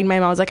 I begged my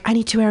mom, I was like, I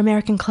need to wear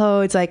American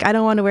clothes. Like, I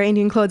don't want to wear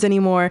Indian clothes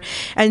anymore.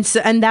 And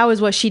that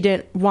was what she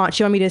didn't want.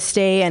 She wanted me to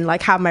stay and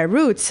like have my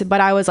roots. But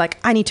I was like,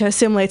 I need to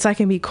assimilate so I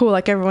can be cool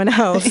like everyone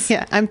else.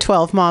 Yeah, I'm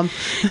 12, Mom.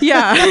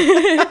 Yeah.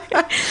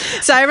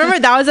 So I remember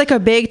that was like a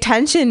big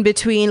tension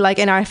between like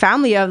in our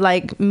family of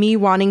like me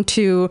wanting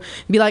to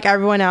be like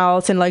everyone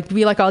else and like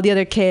be like all the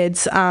other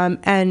kids.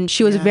 And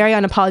she was very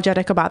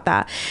unapologetic about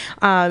that.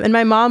 And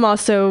my mom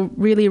also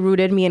really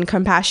rooted me in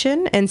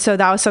compassion. And so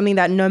that was something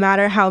that no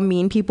matter how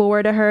mean people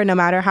were to her, no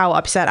matter how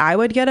upset I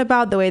would get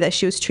about the way that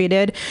she was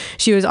treated,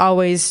 she was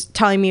always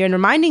telling me and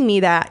reminding me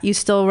that you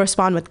still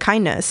respond with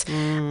kindness.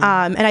 And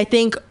I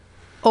think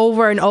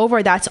over and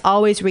over, that's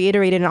always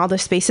reiterated in all the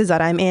spaces that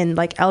I'm in,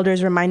 like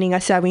elders reminding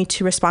us that we need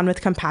to respond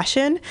with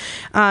compassion.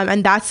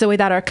 And that's the way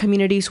that our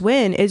communities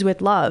win, is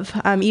with love.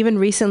 Even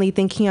recently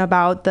thinking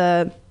about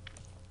the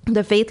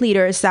faith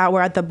leaders that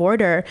were at the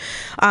border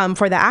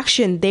for the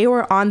action, they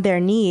were on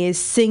their knees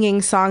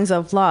singing songs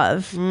of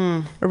love,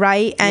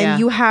 right? And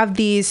you have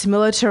these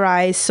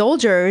militarized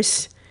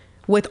soldiers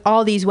with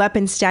all these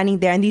weapons standing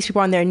there, and these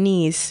people on their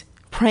knees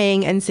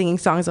praying and singing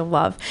songs of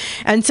love.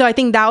 And so I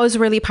think that was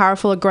really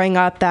powerful growing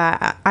up,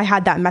 that I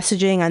had that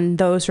messaging and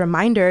those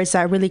reminders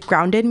that really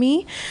grounded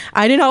me.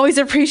 I didn't always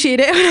appreciate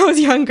it when I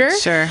was younger.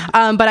 Sure.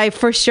 But I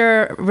for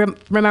sure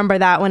remember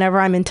that whenever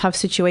I'm in tough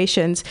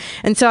situations.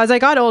 And so as I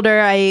got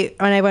older, when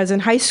I was in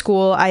high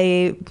school,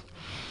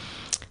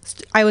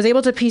 I was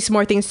able to piece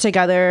more things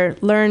together,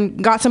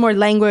 got some more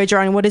language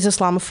around what is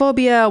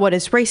Islamophobia, what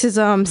is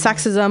racism,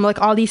 sexism,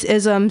 like all these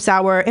isms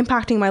that were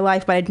impacting my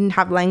life, but I didn't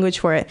have language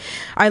for it.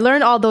 I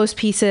learned all those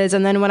pieces.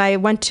 And then when I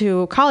went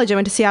to college, I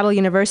went to Seattle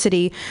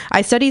University,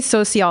 I studied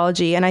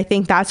sociology. And I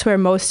think that's where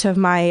most of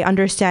my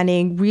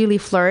understanding really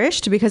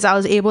flourished, because I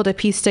was able to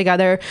piece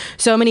together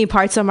so many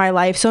parts of my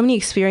life, so many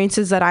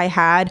experiences that I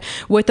had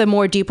with a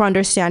more deeper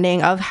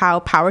understanding of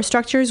how power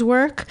structures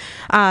work.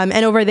 And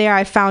over there,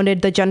 I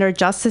founded the Gender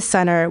Justice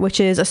Center, which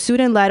is a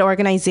student-led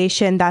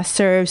organization that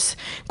serves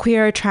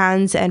queer,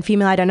 trans, and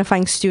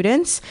female-identifying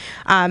students.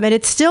 And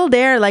it's still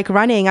there, like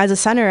running as a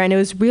center. And it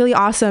was really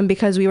awesome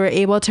because we were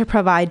able to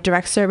provide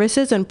direct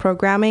services and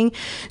programming.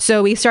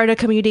 So we started a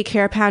community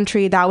care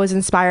pantry that was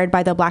inspired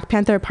by the Black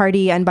Panther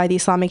Party and by the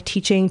Islamic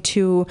teaching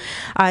to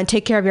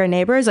take care of your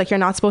neighbors. Like, you're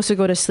not supposed to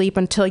go to sleep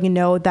until you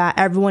know that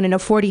everyone in a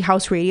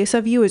 40-house radius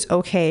of you is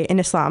okay in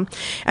Islam.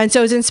 And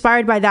so it was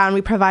inspired by that. And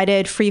we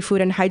provided free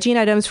food and hygiene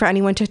items for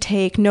anyone to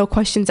take, no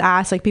questions asked.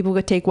 Like, people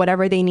could take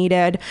whatever they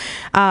needed.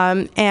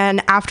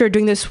 And after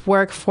doing this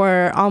work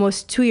for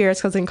almost 2 years,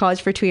 because I was in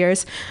college for 2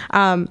 years,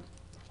 the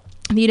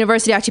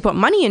university actually put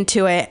money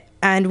into it,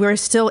 and we're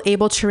still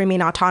able to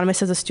remain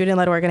autonomous as a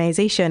student-led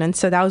organization. And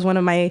so that was one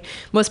of my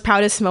most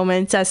proudest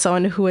moments as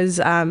someone who was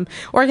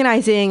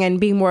organizing and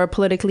being more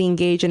politically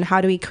engaged in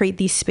how do we create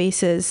these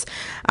spaces.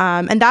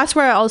 And that's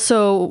where I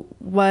also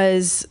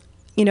was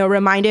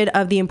reminded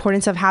of the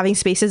importance of having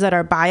spaces that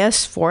are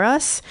biased for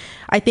us.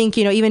 I think,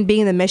 even being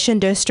in the Mission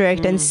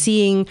District and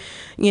seeing,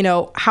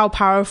 how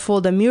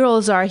powerful the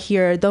murals are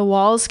here, the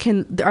walls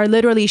are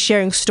literally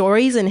sharing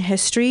stories and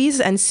histories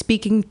and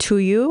speaking to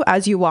you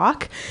as you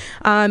walk.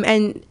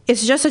 And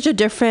it's just such a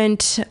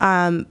different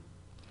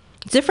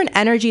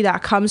energy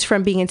that comes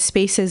from being in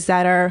spaces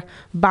that are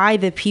by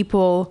the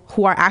people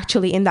who are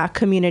actually in that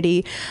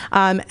community.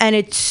 And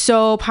it's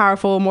so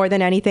powerful, more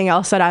than anything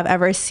else that I've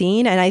ever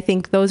seen. And I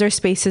think those are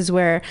spaces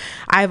where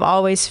I've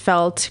always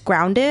felt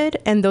grounded.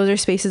 And those are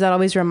spaces that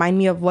always remind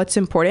me of what's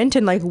important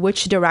and like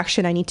which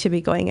direction I need to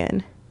be going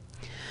in.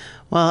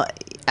 Well,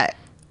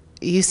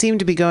 you seem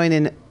to be going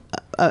in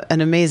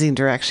an amazing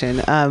direction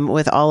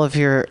with all of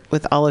your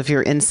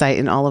insight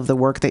and all of the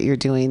work that you're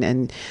doing,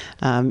 and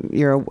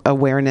your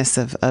awareness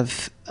of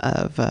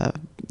the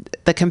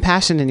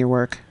compassion in your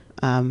work.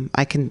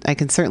 I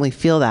can certainly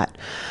feel that.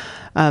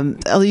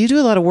 You do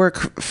a lot of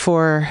work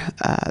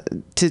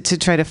to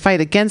try to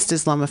fight against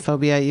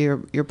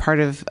Islamophobia. You're part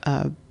of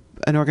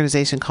an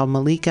organization called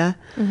Malika.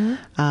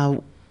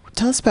 Tell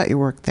us about your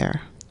work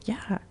there.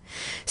 Yeah.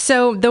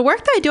 So the work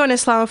that I do on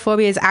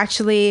Islamophobia is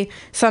actually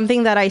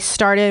something that I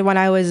started when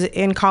I was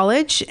in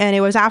college, and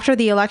it was after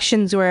the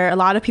elections where a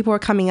lot of people were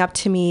coming up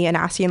to me and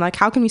asking, like,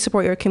 how can we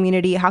support your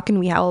community? How can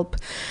we help?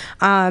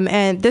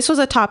 And this was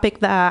a topic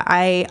that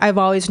I've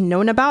always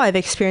known about. I've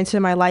experienced it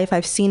in my life.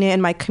 I've seen it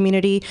in my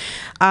community,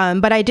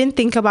 but I didn't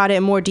think about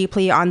it more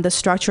deeply on the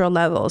structural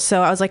level.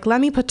 So I was like,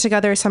 let me put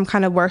together some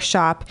kind of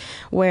workshop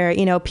where,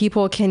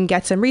 people can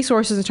get some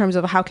resources in terms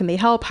of how can they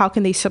help, how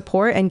can they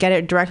support, and get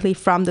it directly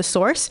from the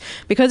source.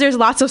 Because there's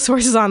lots of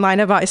sources online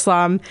about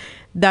Islam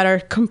that are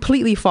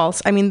completely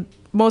false. I mean,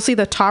 mostly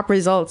the top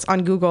results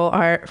on Google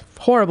are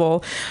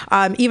horrible.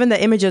 Even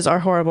the images are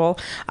horrible.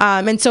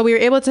 And so we were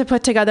able to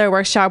put together a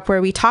workshop where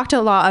we talked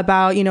a lot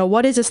about,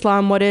 what is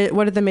Islam? What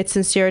are the myths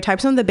and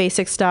stereotypes? Some of the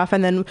basic stuff.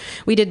 And then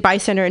we did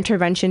bystander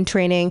intervention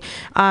training.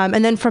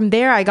 And then from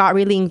there, I got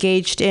really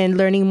engaged in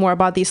learning more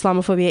about the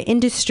Islamophobia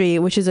industry,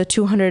 which is a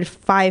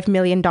 $205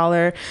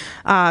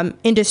 million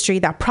industry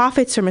that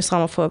profits from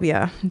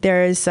Islamophobia.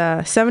 There's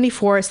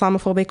 74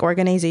 Islamophobic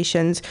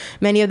organizations.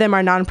 Many of them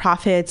are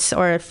nonprofits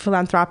or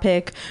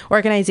philanthropic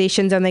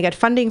organizations, and they get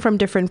funding from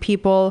different people.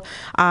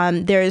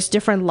 There's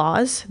different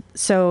laws.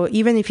 So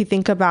even if you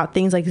think about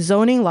things like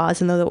zoning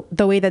laws and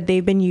the way that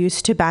they've been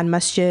used to ban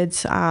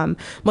masjids,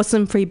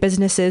 Muslim-free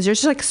businesses, there's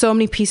just like so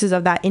many pieces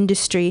of that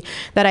industry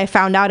that I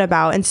found out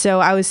about. And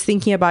so I was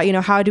thinking about,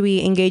 how do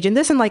we engage in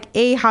this? And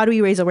how do we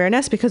raise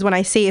awareness? Because when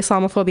I say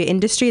Islamophobia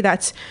industry,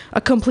 that's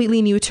a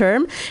completely new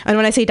term. And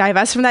when I say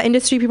divest from that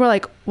industry, people are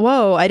like,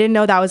 whoa, I didn't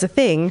know that was a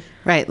thing.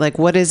 Right. Like,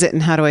 what is it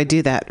and how do I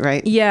do that?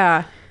 Right.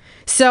 Yeah.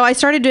 So I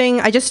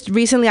just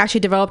recently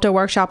actually developed a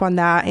workshop on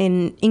that,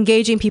 in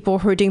engaging people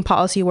who are doing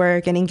policy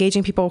work and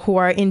engaging people who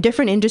are in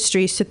different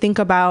industries to think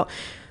about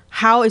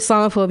how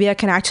Islamophobia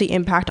can actually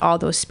impact all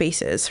those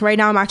spaces. Right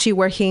now, I'm actually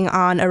working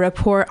on a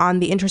report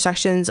on the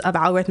intersections of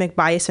algorithmic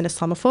bias and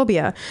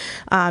Islamophobia.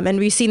 And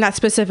we've seen that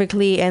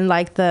specifically in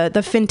the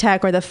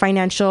fintech or the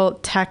financial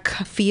tech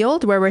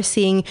field, where we're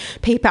seeing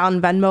PayPal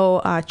and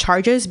Venmo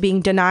charges being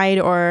denied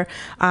or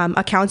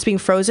accounts being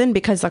frozen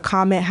because the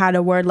comment had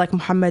a word like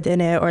Muhammad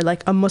in it, or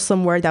like a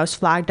Muslim word that was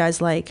flagged as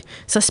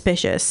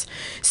suspicious.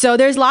 So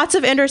there's lots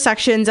of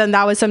intersections, and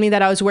that was something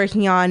that I was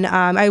working on.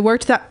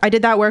 I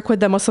did that work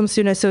with the Muslim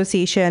Student Association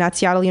at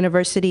Seattle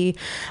University.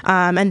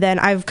 And then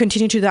I've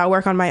continued to do that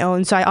work on my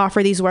own. So I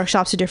offer these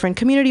workshops to different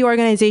community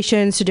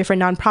organizations, to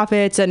different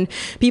nonprofits, and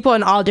people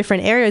in all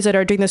different areas that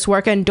are doing this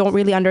work and don't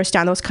really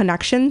understand those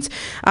connections.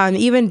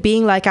 Even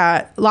being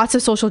lots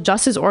of social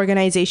justice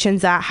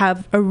organizations that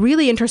have a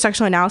really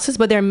intersectional analysis,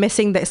 but they're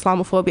missing the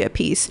Islamophobia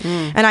piece.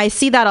 And I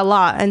see that a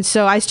lot. And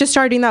so I just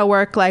started doing that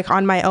work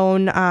on my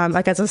own,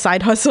 as a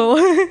side hustle.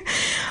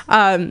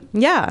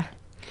 Yeah.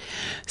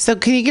 So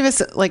can you give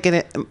us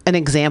an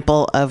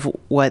example of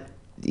what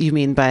you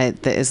mean by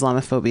the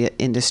Islamophobia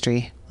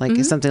industry?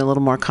 Something a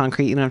little more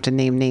concrete. You don't have to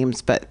name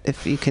names, but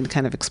if you can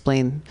kind of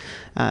explain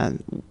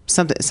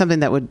something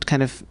that would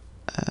kind of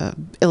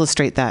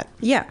illustrate that.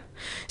 Yeah.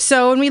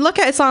 So when we look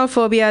at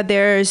Islamophobia,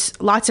 there's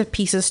lots of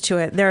pieces to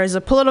it. There is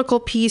a political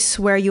piece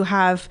where you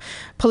have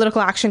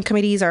political action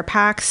committees or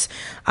PACs,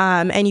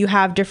 and you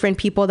have different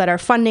people that are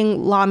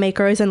funding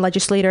lawmakers and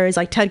legislators.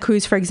 Like Ted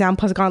Cruz, for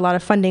example, has gotten a lot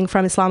of funding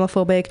from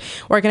Islamophobic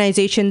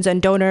organizations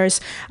and donors.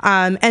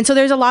 And so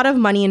there's a lot of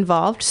money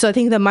involved. So I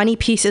think the money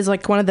piece is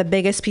one of the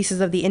biggest pieces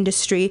of the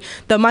industry.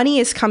 The money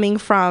is coming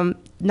from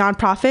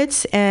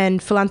nonprofits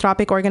and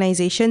philanthropic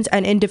organizations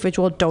and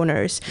individual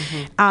donors.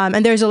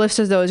 And there's a list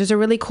of those. There's a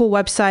really cool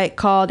website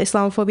called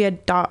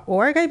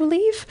Islamophobia.org, I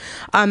believe.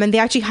 And they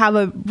actually have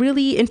a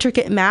really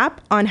intricate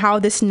map on how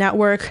this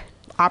network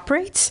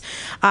operates.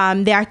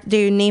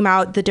 They name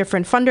out the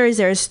different funders.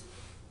 There's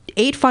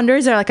 8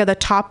 funders that are at the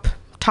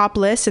top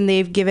list, and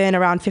they've given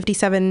around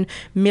 $57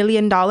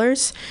 million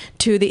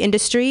to the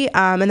industry.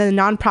 And then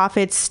the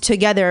nonprofits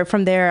together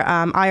from their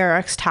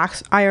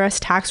IRS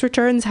tax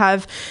returns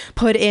have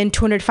put in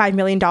 $205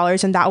 million.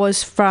 And that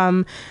was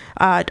from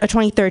a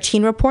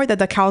 2013 report that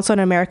the Council on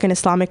American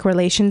Islamic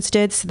Relations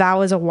did. So that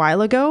was a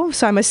while ago.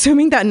 So I'm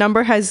assuming that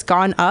number has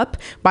gone up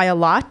by a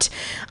lot.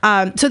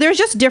 So there's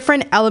just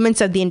different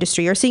elements of the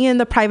industry. You're seeing it in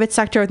the private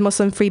sector with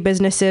Muslim-free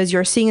businesses.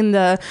 You're seeing in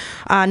the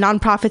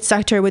nonprofit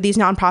sector with these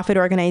nonprofit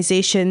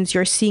organizations.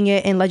 You're seeing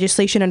it in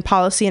legislation and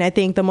policy. And I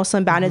think the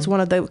Muslim ban is one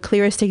of the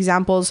clearest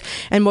examples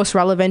and most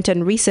relevant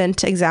and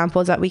recent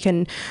examples that we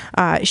can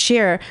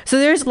share. So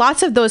there's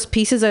lots of those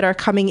pieces that are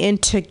coming in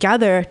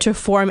together to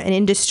form an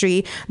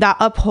industry that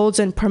upholds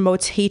and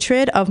promotes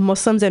hatred of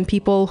Muslims and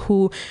people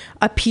who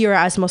appear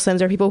as Muslims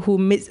or people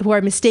who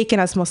are mistaken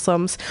as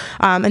Muslims.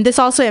 And this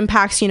also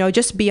impacts,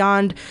 just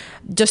beyond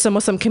just the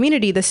Muslim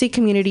community. The Sikh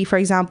community, for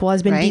example,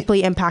 has been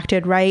deeply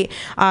impacted, right?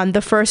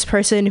 The first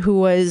person who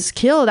was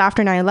killed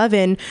after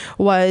 9/11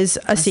 was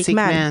a Sikh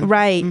man.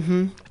 Right.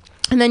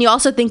 And then you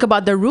also think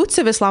about the roots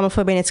of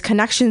Islamophobia and its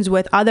connections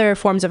with other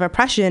forms of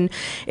oppression.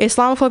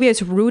 Islamophobia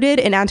is rooted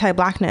in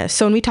anti-Blackness.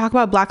 So when we talk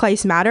about Black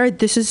Lives Matter,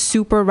 this is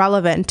super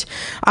relevant.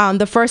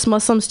 The first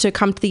Muslims to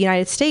come to the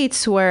United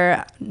States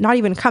were not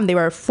even come, they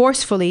were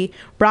forcefully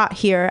brought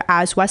here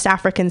as West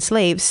African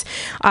slaves.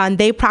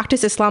 They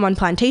practiced Islam on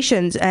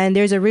plantations, and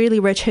there's a really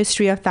rich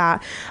history of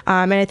that.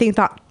 And I think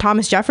that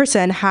Thomas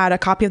Jefferson had a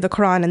copy of the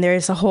Quran, and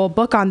there's a whole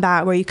book on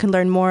that where you can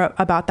learn more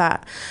about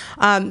that.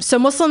 So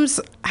Muslims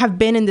have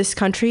been in this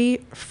country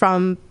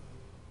from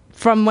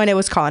when it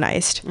was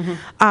colonized.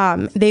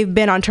 They've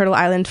been on Turtle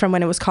Island from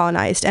when it was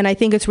colonized. And I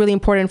think it's really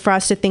important for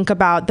us to think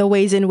about the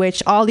ways in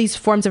which all these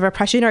forms of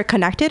oppression are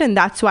connected. And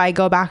that's why I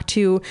go back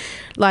to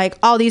like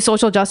all these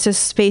social justice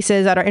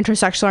spaces that are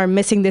intersectional are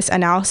missing this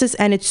analysis.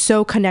 And it's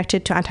so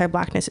connected to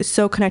anti-Blackness. It's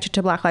so connected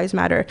to Black Lives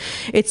Matter.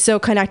 It's so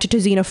connected to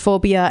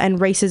xenophobia and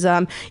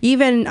racism,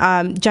 even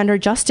gender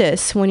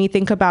justice. When you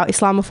think about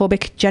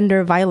Islamophobic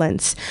gender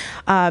violence,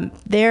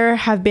 there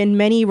have been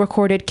many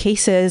recorded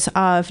cases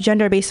of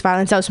gender-based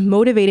violence that was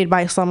motivated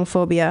by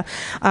Islamophobia.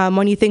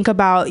 When you think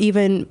about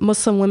even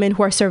Muslim women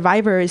who are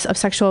survivors of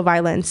sexual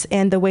violence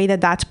and the way that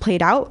that's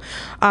played out,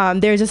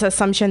 there's this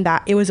assumption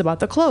that it was about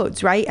the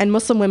clothes, right? And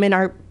Muslim women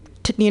are,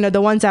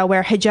 the ones that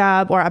wear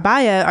hijab or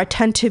abaya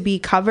tend to be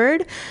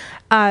covered.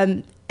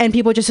 And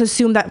people just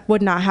assume that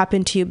would not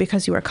happen to you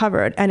because you were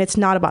covered. And it's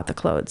not about the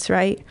clothes,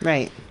 right?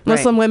 Right.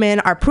 Muslim women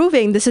are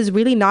proving this is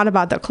really not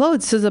about the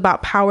clothes. This is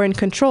about power and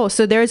control.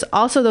 So there's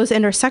also those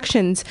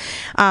intersections.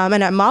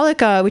 And at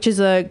Malika, which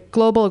is a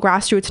global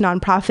grassroots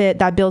nonprofit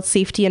that builds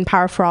safety and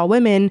power for all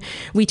women,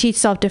 we teach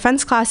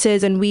self-defense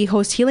classes and we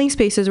host healing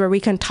spaces where we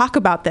can talk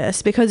about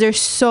this because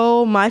there's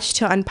so much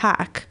to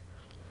unpack.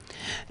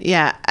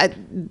 Yeah.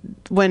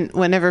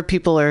 Whenever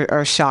people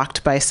are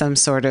shocked by some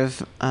sort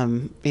of,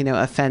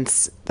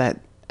 offense that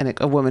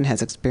a woman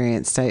has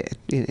experienced,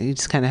 you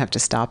just kind of have to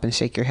stop and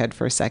shake your head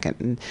for a second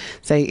and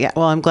say, yeah,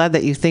 well, I'm glad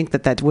that you think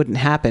that wouldn't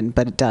happen,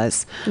 but it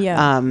does.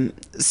 Yeah.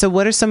 So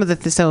what are some of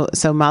the,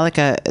 so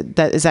Malika,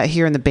 is that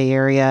here in the Bay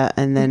Area?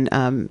 And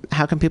then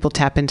how can people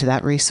tap into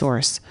that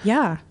resource?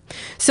 Yeah.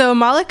 So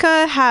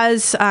Malika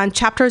has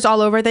chapters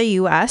all over the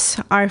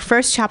U.S. Our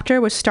first chapter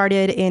was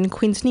started in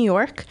Queens, New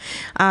York.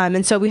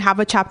 And so we have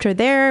a chapter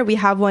there. We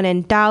have one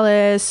in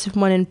Dallas,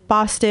 one in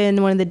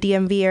Boston, one in the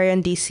DMV area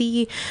in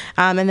D.C.,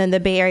 and then the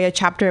Bay Area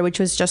chapter, which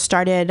was just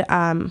started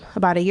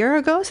about a year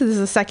ago. So this is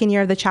the second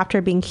year of the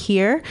chapter being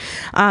here.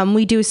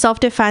 We do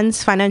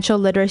self-defense, financial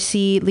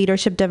literacy,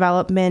 leadership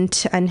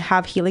development, and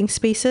have healing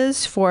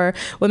spaces for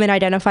women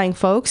identifying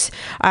folks.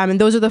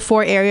 And those are the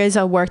 4 areas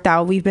of work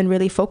that we've been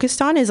really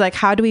focused on, is like,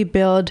 how do we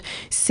build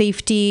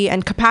safety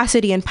and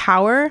capacity and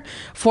power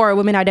for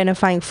women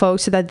identifying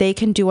folks so that they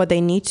can do what they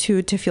need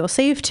to feel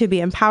safe, to be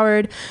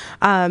empowered.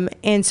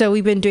 And so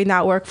we've been doing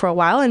that work for a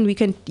while, and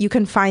you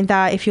can find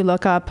that if you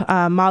look up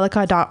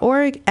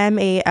malika.org,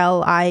 MALIKAH.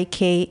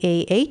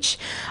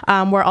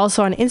 We're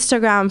also on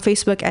Instagram,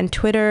 Facebook, and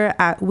Twitter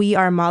at We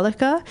Are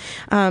Malika.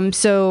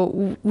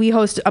 So we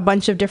host a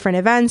bunch of different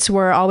events.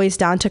 We're always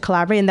down to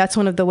collaborate, and that's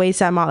one of the ways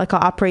that Malika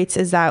operates,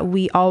 is that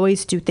we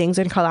always do things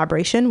in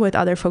collaboration with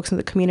other folks in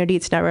the community.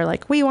 It's never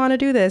like, we want to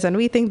do this and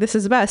we think this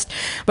is best,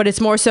 but it's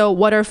more so,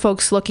 what are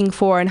folks looking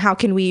for and how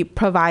can we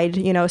provide,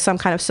 some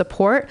kind of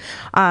support?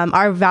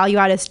 Our value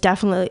add is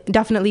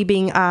definitely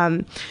being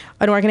an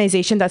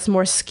organization that's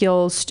more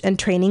skills and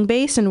training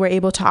based, and we're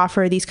able to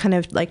offer these kind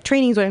of like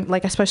trainings,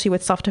 like especially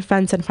with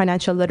self-defense and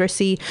financial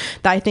literacy,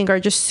 that I think are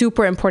just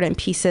super important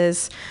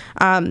pieces.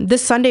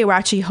 This Sunday we're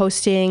actually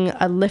hosting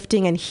a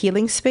lifting and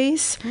healing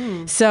space.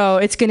 So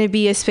it's going to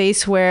be a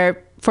space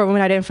where, for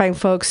women identifying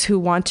folks who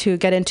want to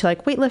get into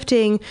like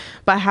weightlifting,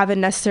 but haven't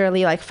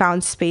necessarily like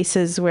found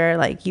spaces where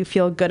like you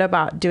feel good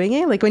about doing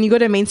it. Like when you go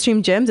to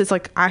mainstream gyms, it's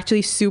like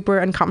actually super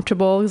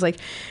uncomfortable. It's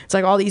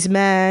like all these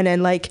men,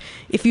 and like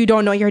if you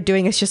don't know what you're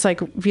doing, it's just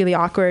like really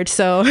awkward.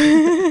 So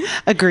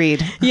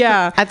agreed.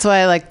 Yeah. That's why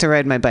I like to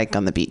ride my bike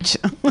on the beach.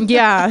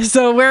 Yeah.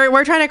 So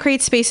we're trying to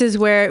create spaces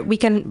where we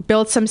can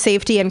build some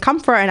safety and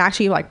comfort and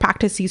actually like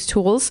practice these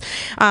tools.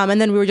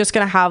 And then we were just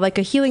going to have like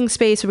a healing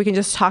space where we can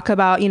just talk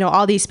about,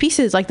 all these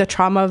pieces, like the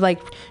trauma of like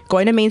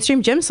going to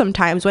mainstream gyms.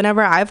 Sometimes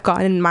whenever I've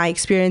gone, in my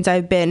experience,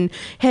 I've been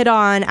hit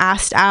on,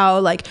 asked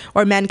out, like,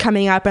 or men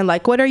coming up and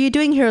like, what are you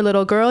doing here,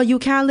 little girl? You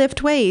can't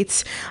lift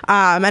weights.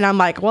 And I'm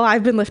like, well,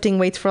 I've been lifting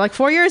weights for like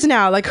 4 years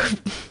now. Like,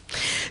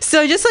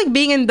 so just like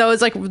being in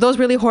those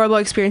really horrible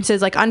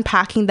experiences, like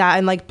unpacking that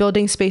and like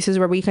building spaces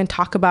where we can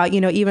talk about,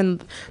 even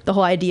the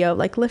whole idea of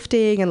like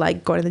lifting and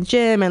like going to the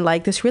gym and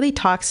like this really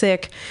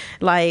toxic,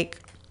 like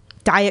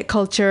diet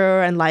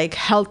culture and like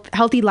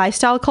healthy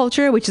lifestyle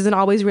culture, which isn't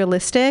always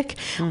realistic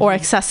or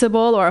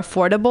accessible or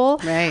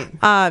affordable.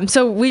 Right.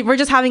 So we're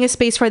just having a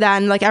space for that.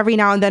 And like every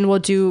now and then we'll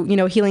do,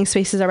 healing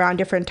spaces around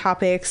different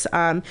topics.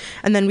 And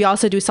then we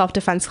also do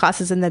self-defense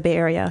classes in the Bay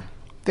Area.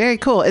 Very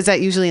cool. Is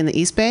that usually in the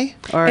East Bay?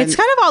 Or it's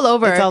kind of all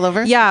over. It's all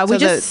over? Yeah.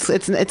 So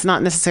it's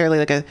not necessarily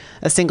like a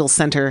single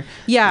center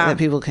that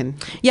people can...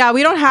 Yeah,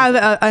 we don't have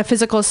a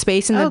physical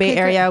space in the Bay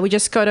Area. Great. We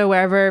just go to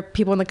wherever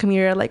people in the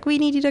community are like, we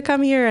need you to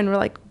come here. And we're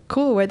like,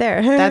 cool, we're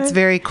there. That's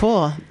very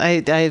cool.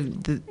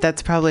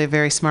 That's probably a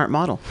very smart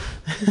model.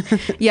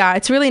 Yeah,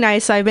 it's really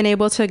nice. I've been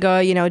able to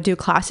go, do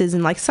classes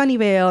in like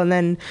Sunnyvale, and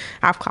then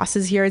have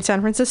classes here in San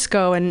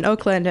Francisco and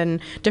Oakland and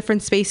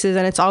different spaces.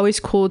 And it's always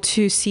cool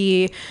to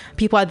see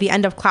people at the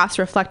end of class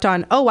reflect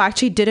on, oh, I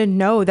actually didn't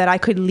know that I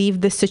could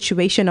leave this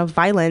situation of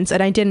violence,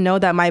 and I didn't know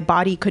that my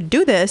body could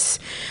do this.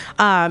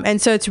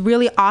 And so it's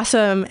really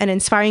awesome and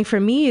inspiring for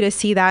me to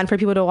see that, and for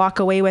people to walk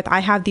away with, I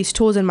have these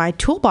tools in my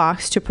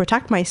toolbox to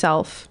protect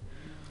myself.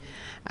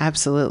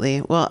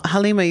 Absolutely. Well,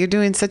 Halima, you're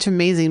doing such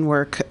amazing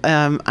work.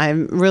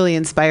 I'm really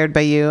inspired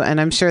by you, and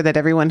I'm sure that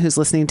everyone who's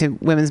listening to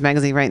Women's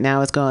Magazine right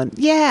now is going,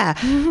 yeah,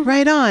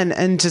 right on,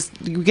 and just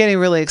getting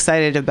really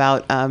excited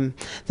about the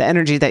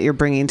energy that you're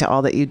bringing to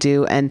all that you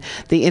do, and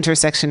the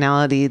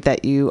intersectionality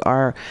that you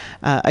are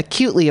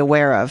acutely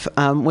aware of,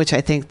 which I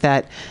think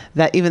that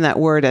even that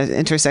word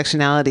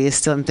intersectionality is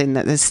still something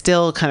that is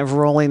still kind of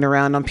rolling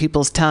around on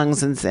people's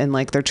tongues, and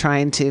like they're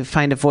trying to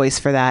find a voice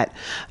for that.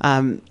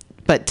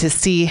 But to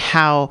see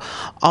how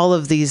all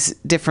of these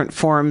different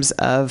forms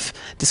of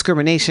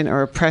discrimination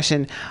or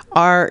oppression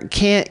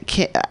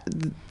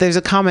there's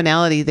a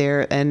commonality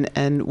there,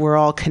 and we're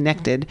all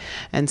connected.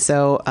 And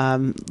so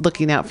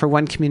looking out for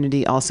one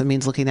community also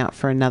means looking out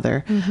for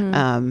another.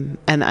 Mm-hmm.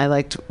 And I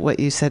liked what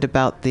you said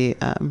about the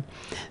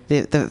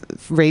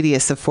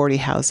radius of 40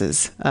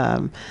 houses.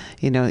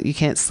 You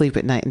can't sleep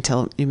at night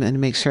until you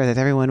make sure that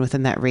everyone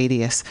within that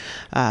radius,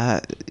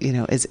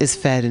 is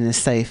fed and is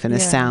safe and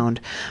is sound.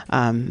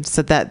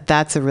 So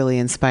that's a really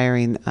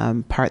inspiring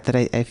part that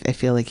I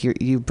feel like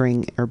you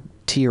bring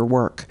to your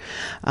work.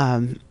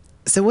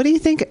 So what do you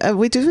think?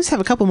 We just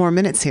have a couple more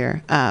minutes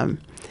here. What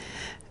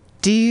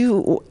do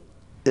you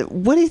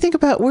think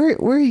about where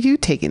are you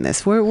taking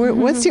this?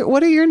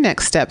 What are your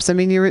next steps? I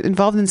mean, you're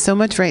involved in so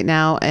much right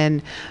now,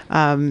 and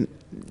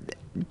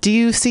do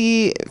you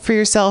see for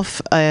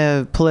yourself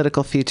a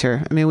political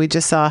future? I mean, we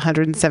just saw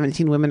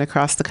 117 women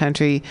across the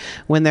country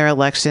win their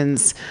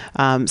elections,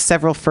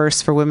 several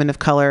firsts for women of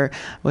color.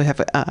 We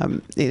have,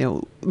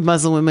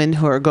 Muslim women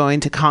who are going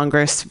to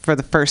Congress for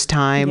the first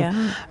time.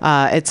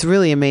 Yeah. It's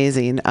really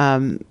amazing.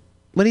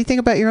 What do you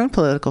think about your own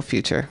political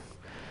future?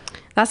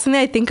 That's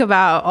something I think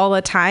about all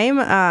the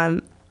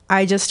time.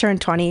 I just turned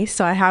 20,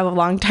 so I have a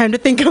long time to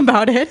think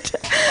about it.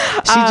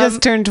 She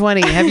just turned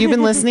 20. Have you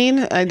been listening?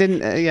 I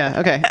didn't. Yeah.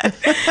 Okay.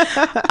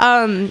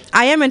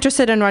 I am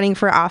interested in running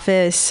for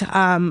office,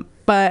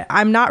 but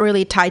I'm not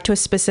really tied to a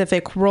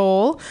specific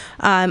role.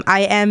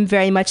 I am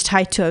very much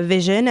tied to a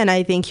vision, and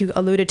I think you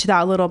alluded to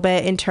that a little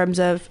bit in terms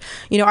of,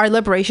 our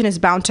liberation is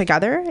bound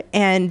together,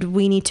 and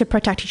we need to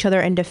protect each other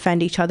and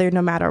defend each other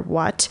no matter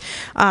what.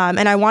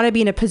 And I want to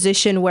be in a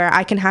position where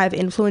I can have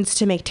influence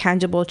to make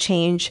tangible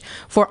change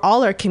for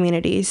all our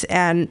communities,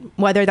 and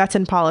whether that's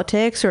in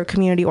politics or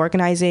community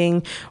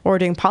organizing or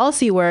doing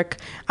policy work,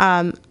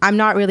 I'm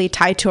not really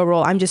tied to a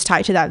role. I'm just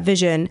tied to that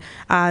vision.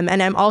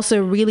 And I'm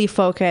also really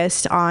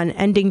focused on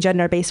ending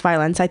gender-based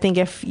violence. I think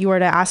if you were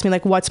to ask me,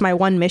 like, what's my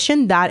one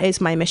mission, that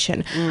is my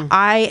mission.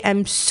 I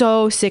am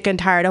so sick and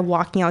tired of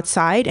walking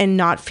outside and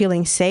not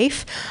feeling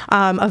safe,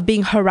 of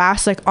being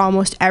harassed like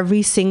almost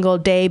every single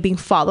day, being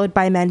followed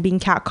by men, being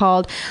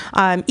catcalled,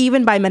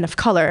 even by men of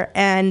color.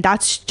 And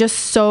that's just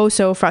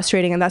so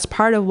frustrating. And that's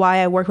part of why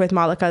I work with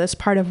Malika. That's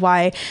part of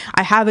why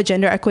I have a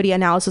gender equity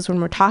analysis when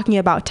we're talking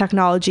about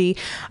technology.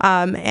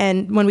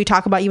 And when we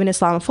talk about even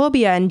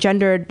Islamophobia and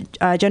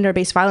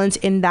gender-based violence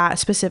in that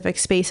specific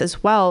space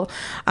as well.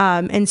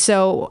 And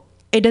so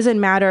it doesn't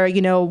matter,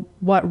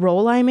 what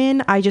role I'm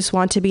in. I just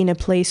want to be in a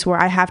place where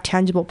I have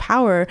tangible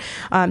power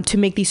to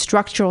make these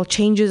structural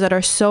changes that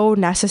are so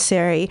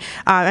necessary.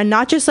 And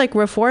not just like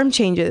reform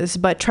changes,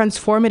 but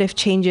transformative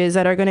changes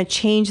that are going to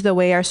change the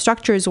way our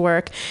structures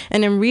work.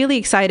 And I'm really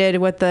excited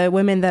with the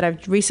women that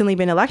have recently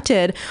been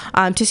elected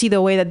to see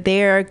the way that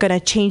they're going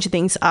to change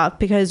things up,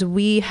 because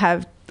we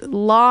have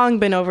long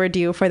been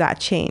overdue for that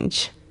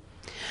change.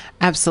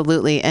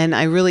 Absolutely. And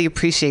I really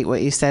appreciate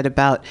what you said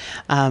about,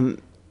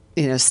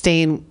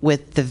 staying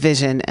with the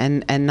vision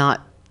and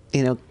not,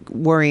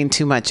 worrying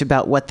too much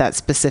about what that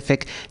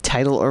specific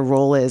title or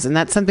role is. And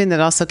that's something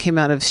that also came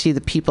out of She the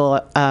People.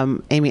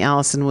 Amy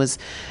Allison was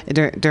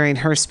during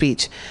her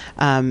speech.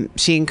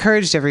 She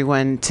encouraged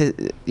everyone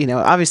to,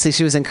 obviously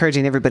she was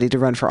encouraging everybody to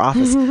run for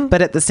office,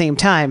 but at the same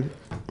time,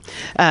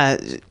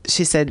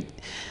 she said,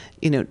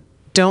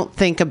 don't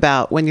think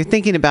about, when you're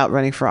thinking about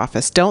running for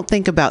office, don't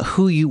think about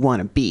who you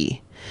want to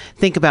be.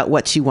 Think about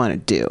what you want to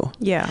do.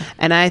 Yeah.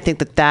 And I think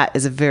that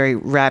is a very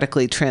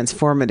radically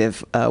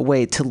transformative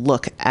way to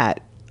look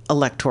at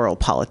electoral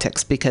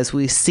politics, because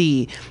we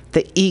see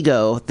the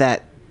ego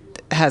that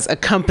has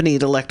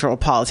accompanied electoral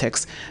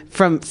politics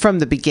from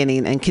the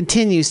beginning and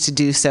continues to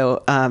do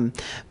so.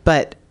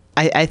 But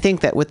I think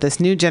that with this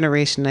new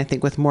generation, I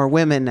think with more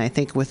women, I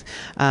think with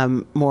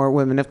more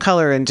women of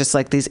color and just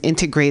like these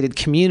integrated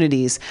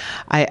communities,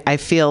 I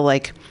feel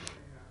like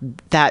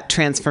that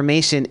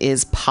transformation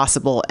is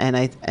possible.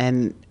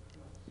 And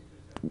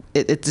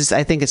it just,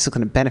 I think it's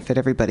going to benefit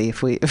everybody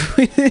if we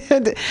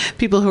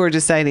people who are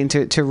deciding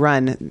to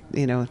run,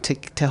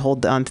 to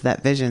hold on to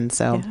that vision.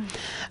 So,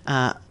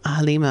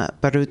 Halima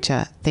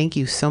Barucha, thank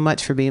you so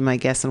much for being my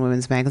guest on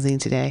Women's Magazine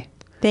today.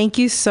 Thank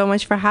you so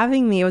much for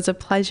having me. It was a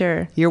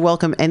pleasure. You're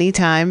welcome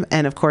anytime.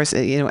 And of course,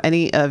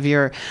 any of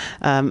your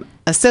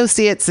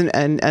associates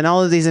and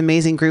all of these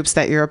amazing groups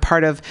that you're a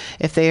part of,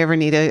 if they ever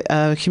need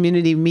a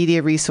community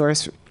media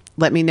resource,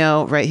 let me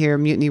know right here,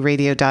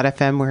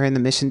 MutinyRadio.fm. We're in the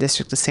Mission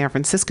District of San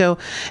Francisco,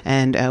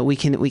 and we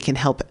can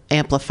help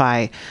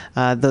amplify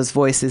those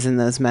voices and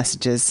those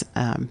messages.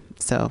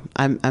 So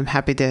I'm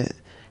happy to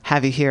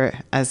have you here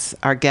as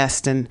our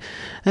guest and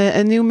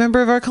a new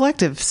member of our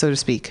collective, so to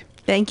speak.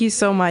 Thank you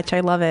so much.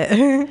 I love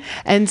it.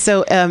 And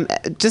so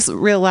just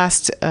real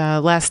last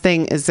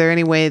thing, is there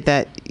any way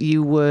that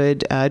you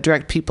would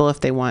direct people if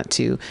they want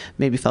to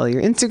maybe follow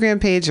your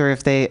Instagram page, or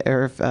if they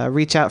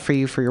reach out for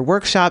you for your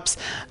workshops?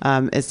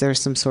 Is there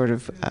some sort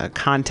of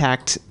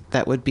contact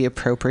that would be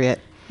appropriate?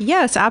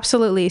 Yes,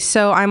 absolutely.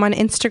 So I'm on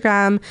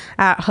Instagram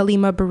at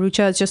Halima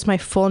Barucha. It's just my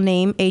full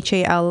name,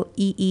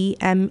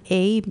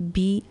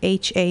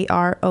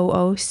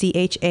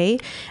 HALEEMABHAROOCHA.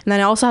 And then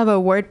I also have a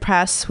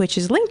WordPress, which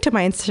is linked to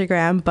my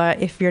Instagram.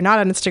 But if you're not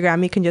on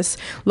Instagram, you can just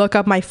look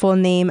up my full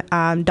name,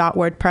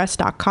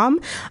 .wordpress.com.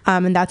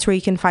 And that's where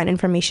you can find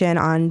information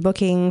on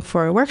booking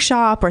for a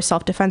workshop or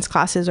self-defense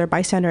classes or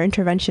bystander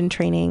intervention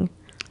training.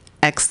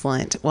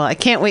 Excellent. Well, I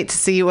can't wait to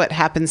see what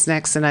happens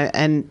next,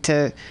 and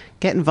to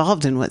get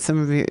involved in what some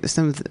of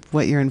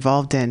what you're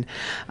involved in.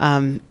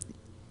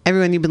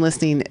 Everyone, you've been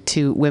listening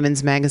to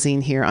Women's Magazine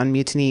here on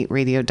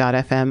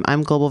MutinyRadio.fm.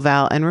 I'm Global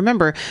Val, and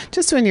remember,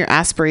 just when your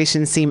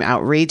aspirations seem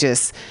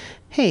outrageous,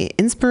 hey,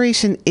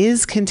 inspiration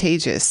is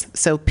contagious.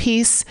 So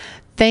peace,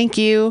 thank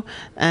you,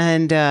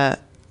 and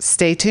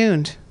stay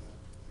tuned.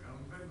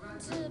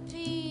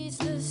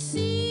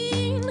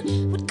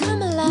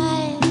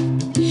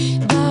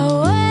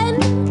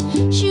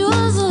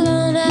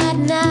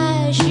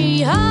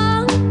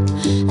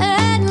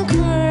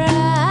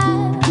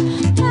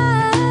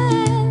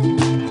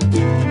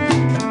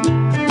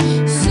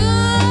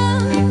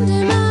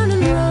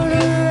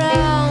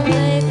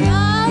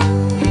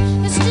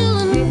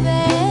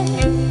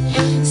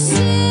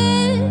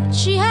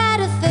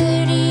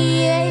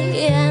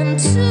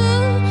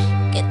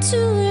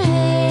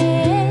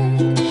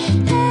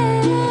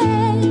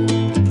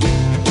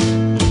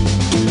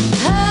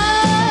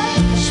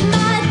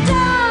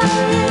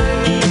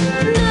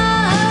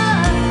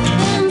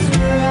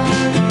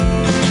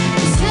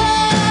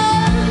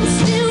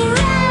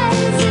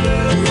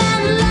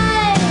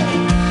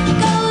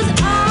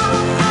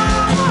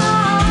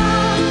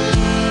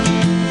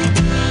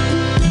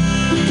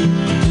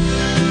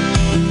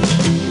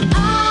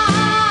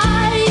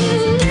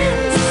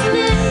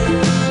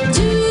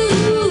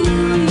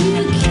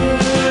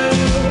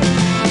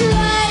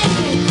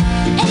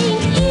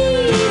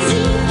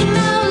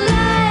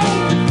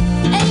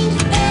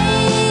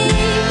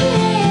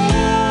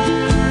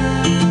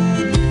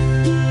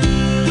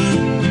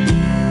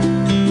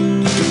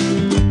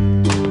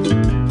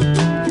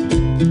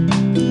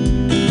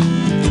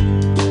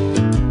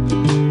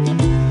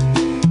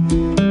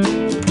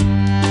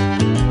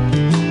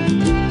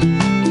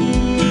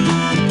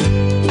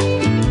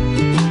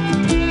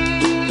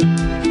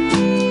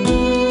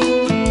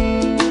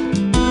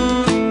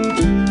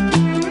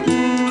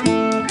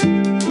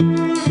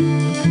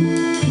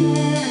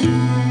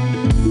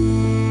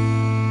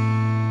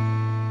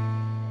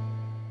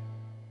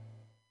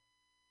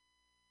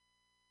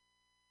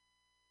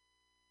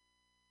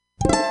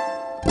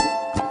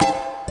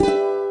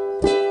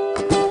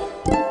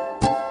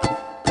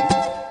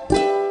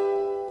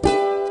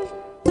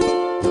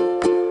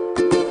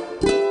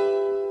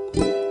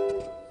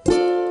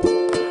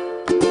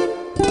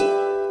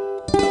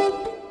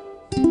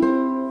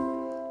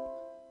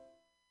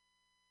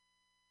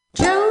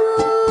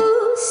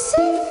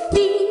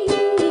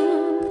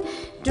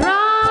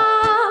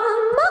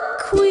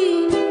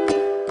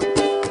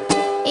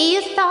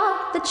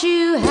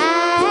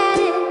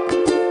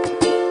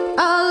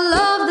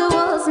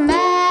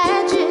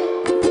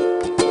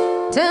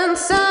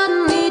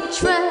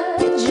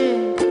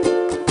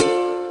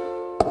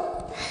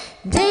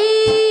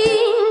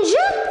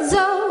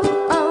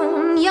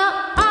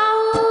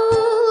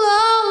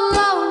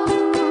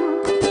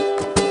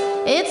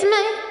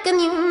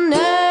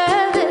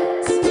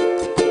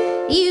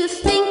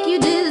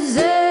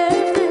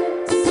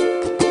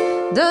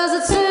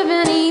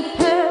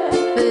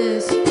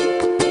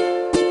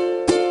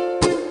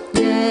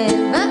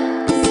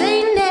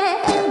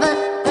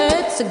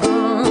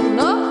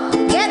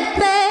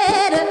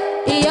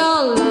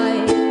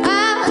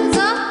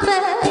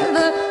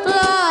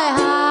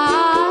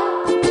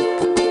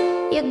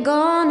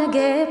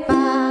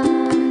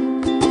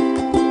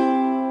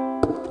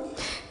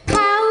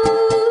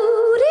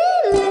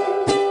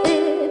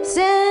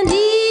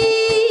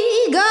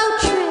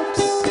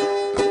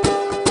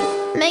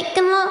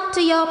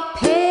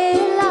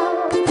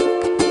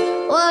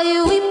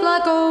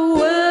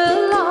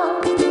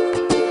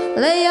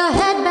 Lay your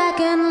head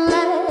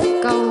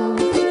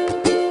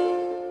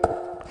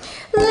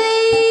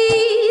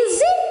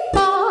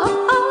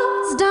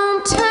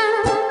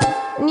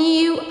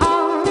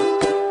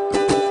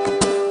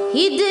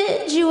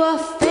did you a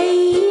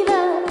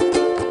favor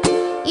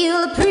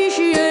you'll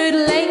appreciate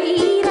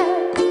later.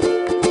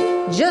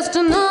 Just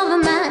another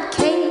mad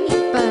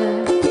caper.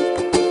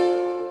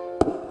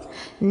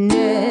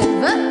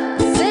 Never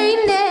say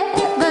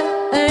never,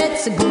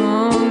 it's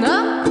gonna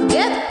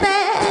get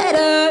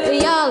better.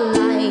 Your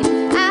light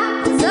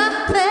as a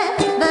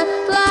feather,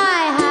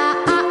 fly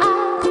high.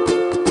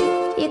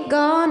 You're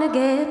gonna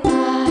get by.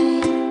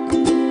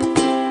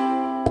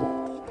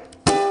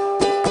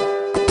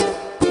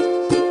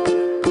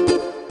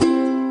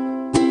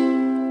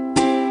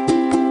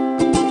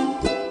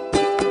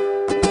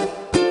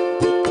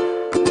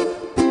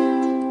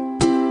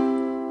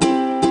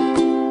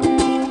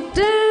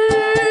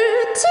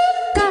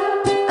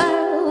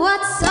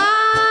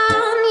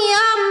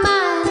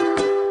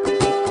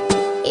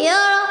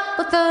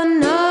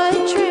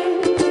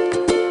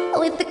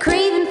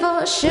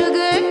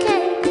 Sugar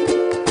cake,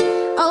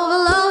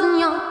 overloading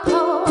your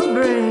poor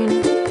brain.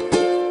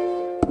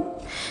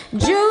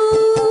 Josephine,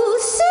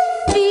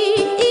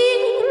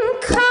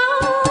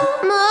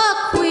 karma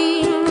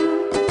queen,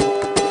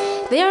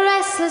 they're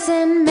restless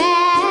and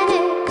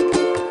manic.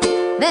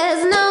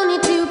 There's no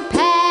need to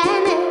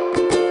panic.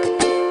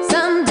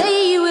 Someday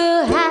you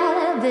will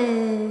have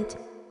it.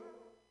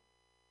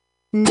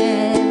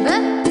 Never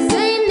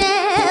say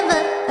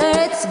never,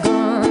 it's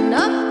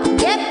gonna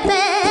get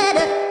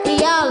better.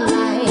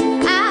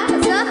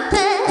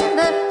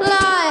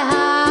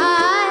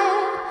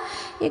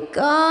 You're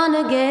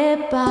gonna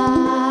get by.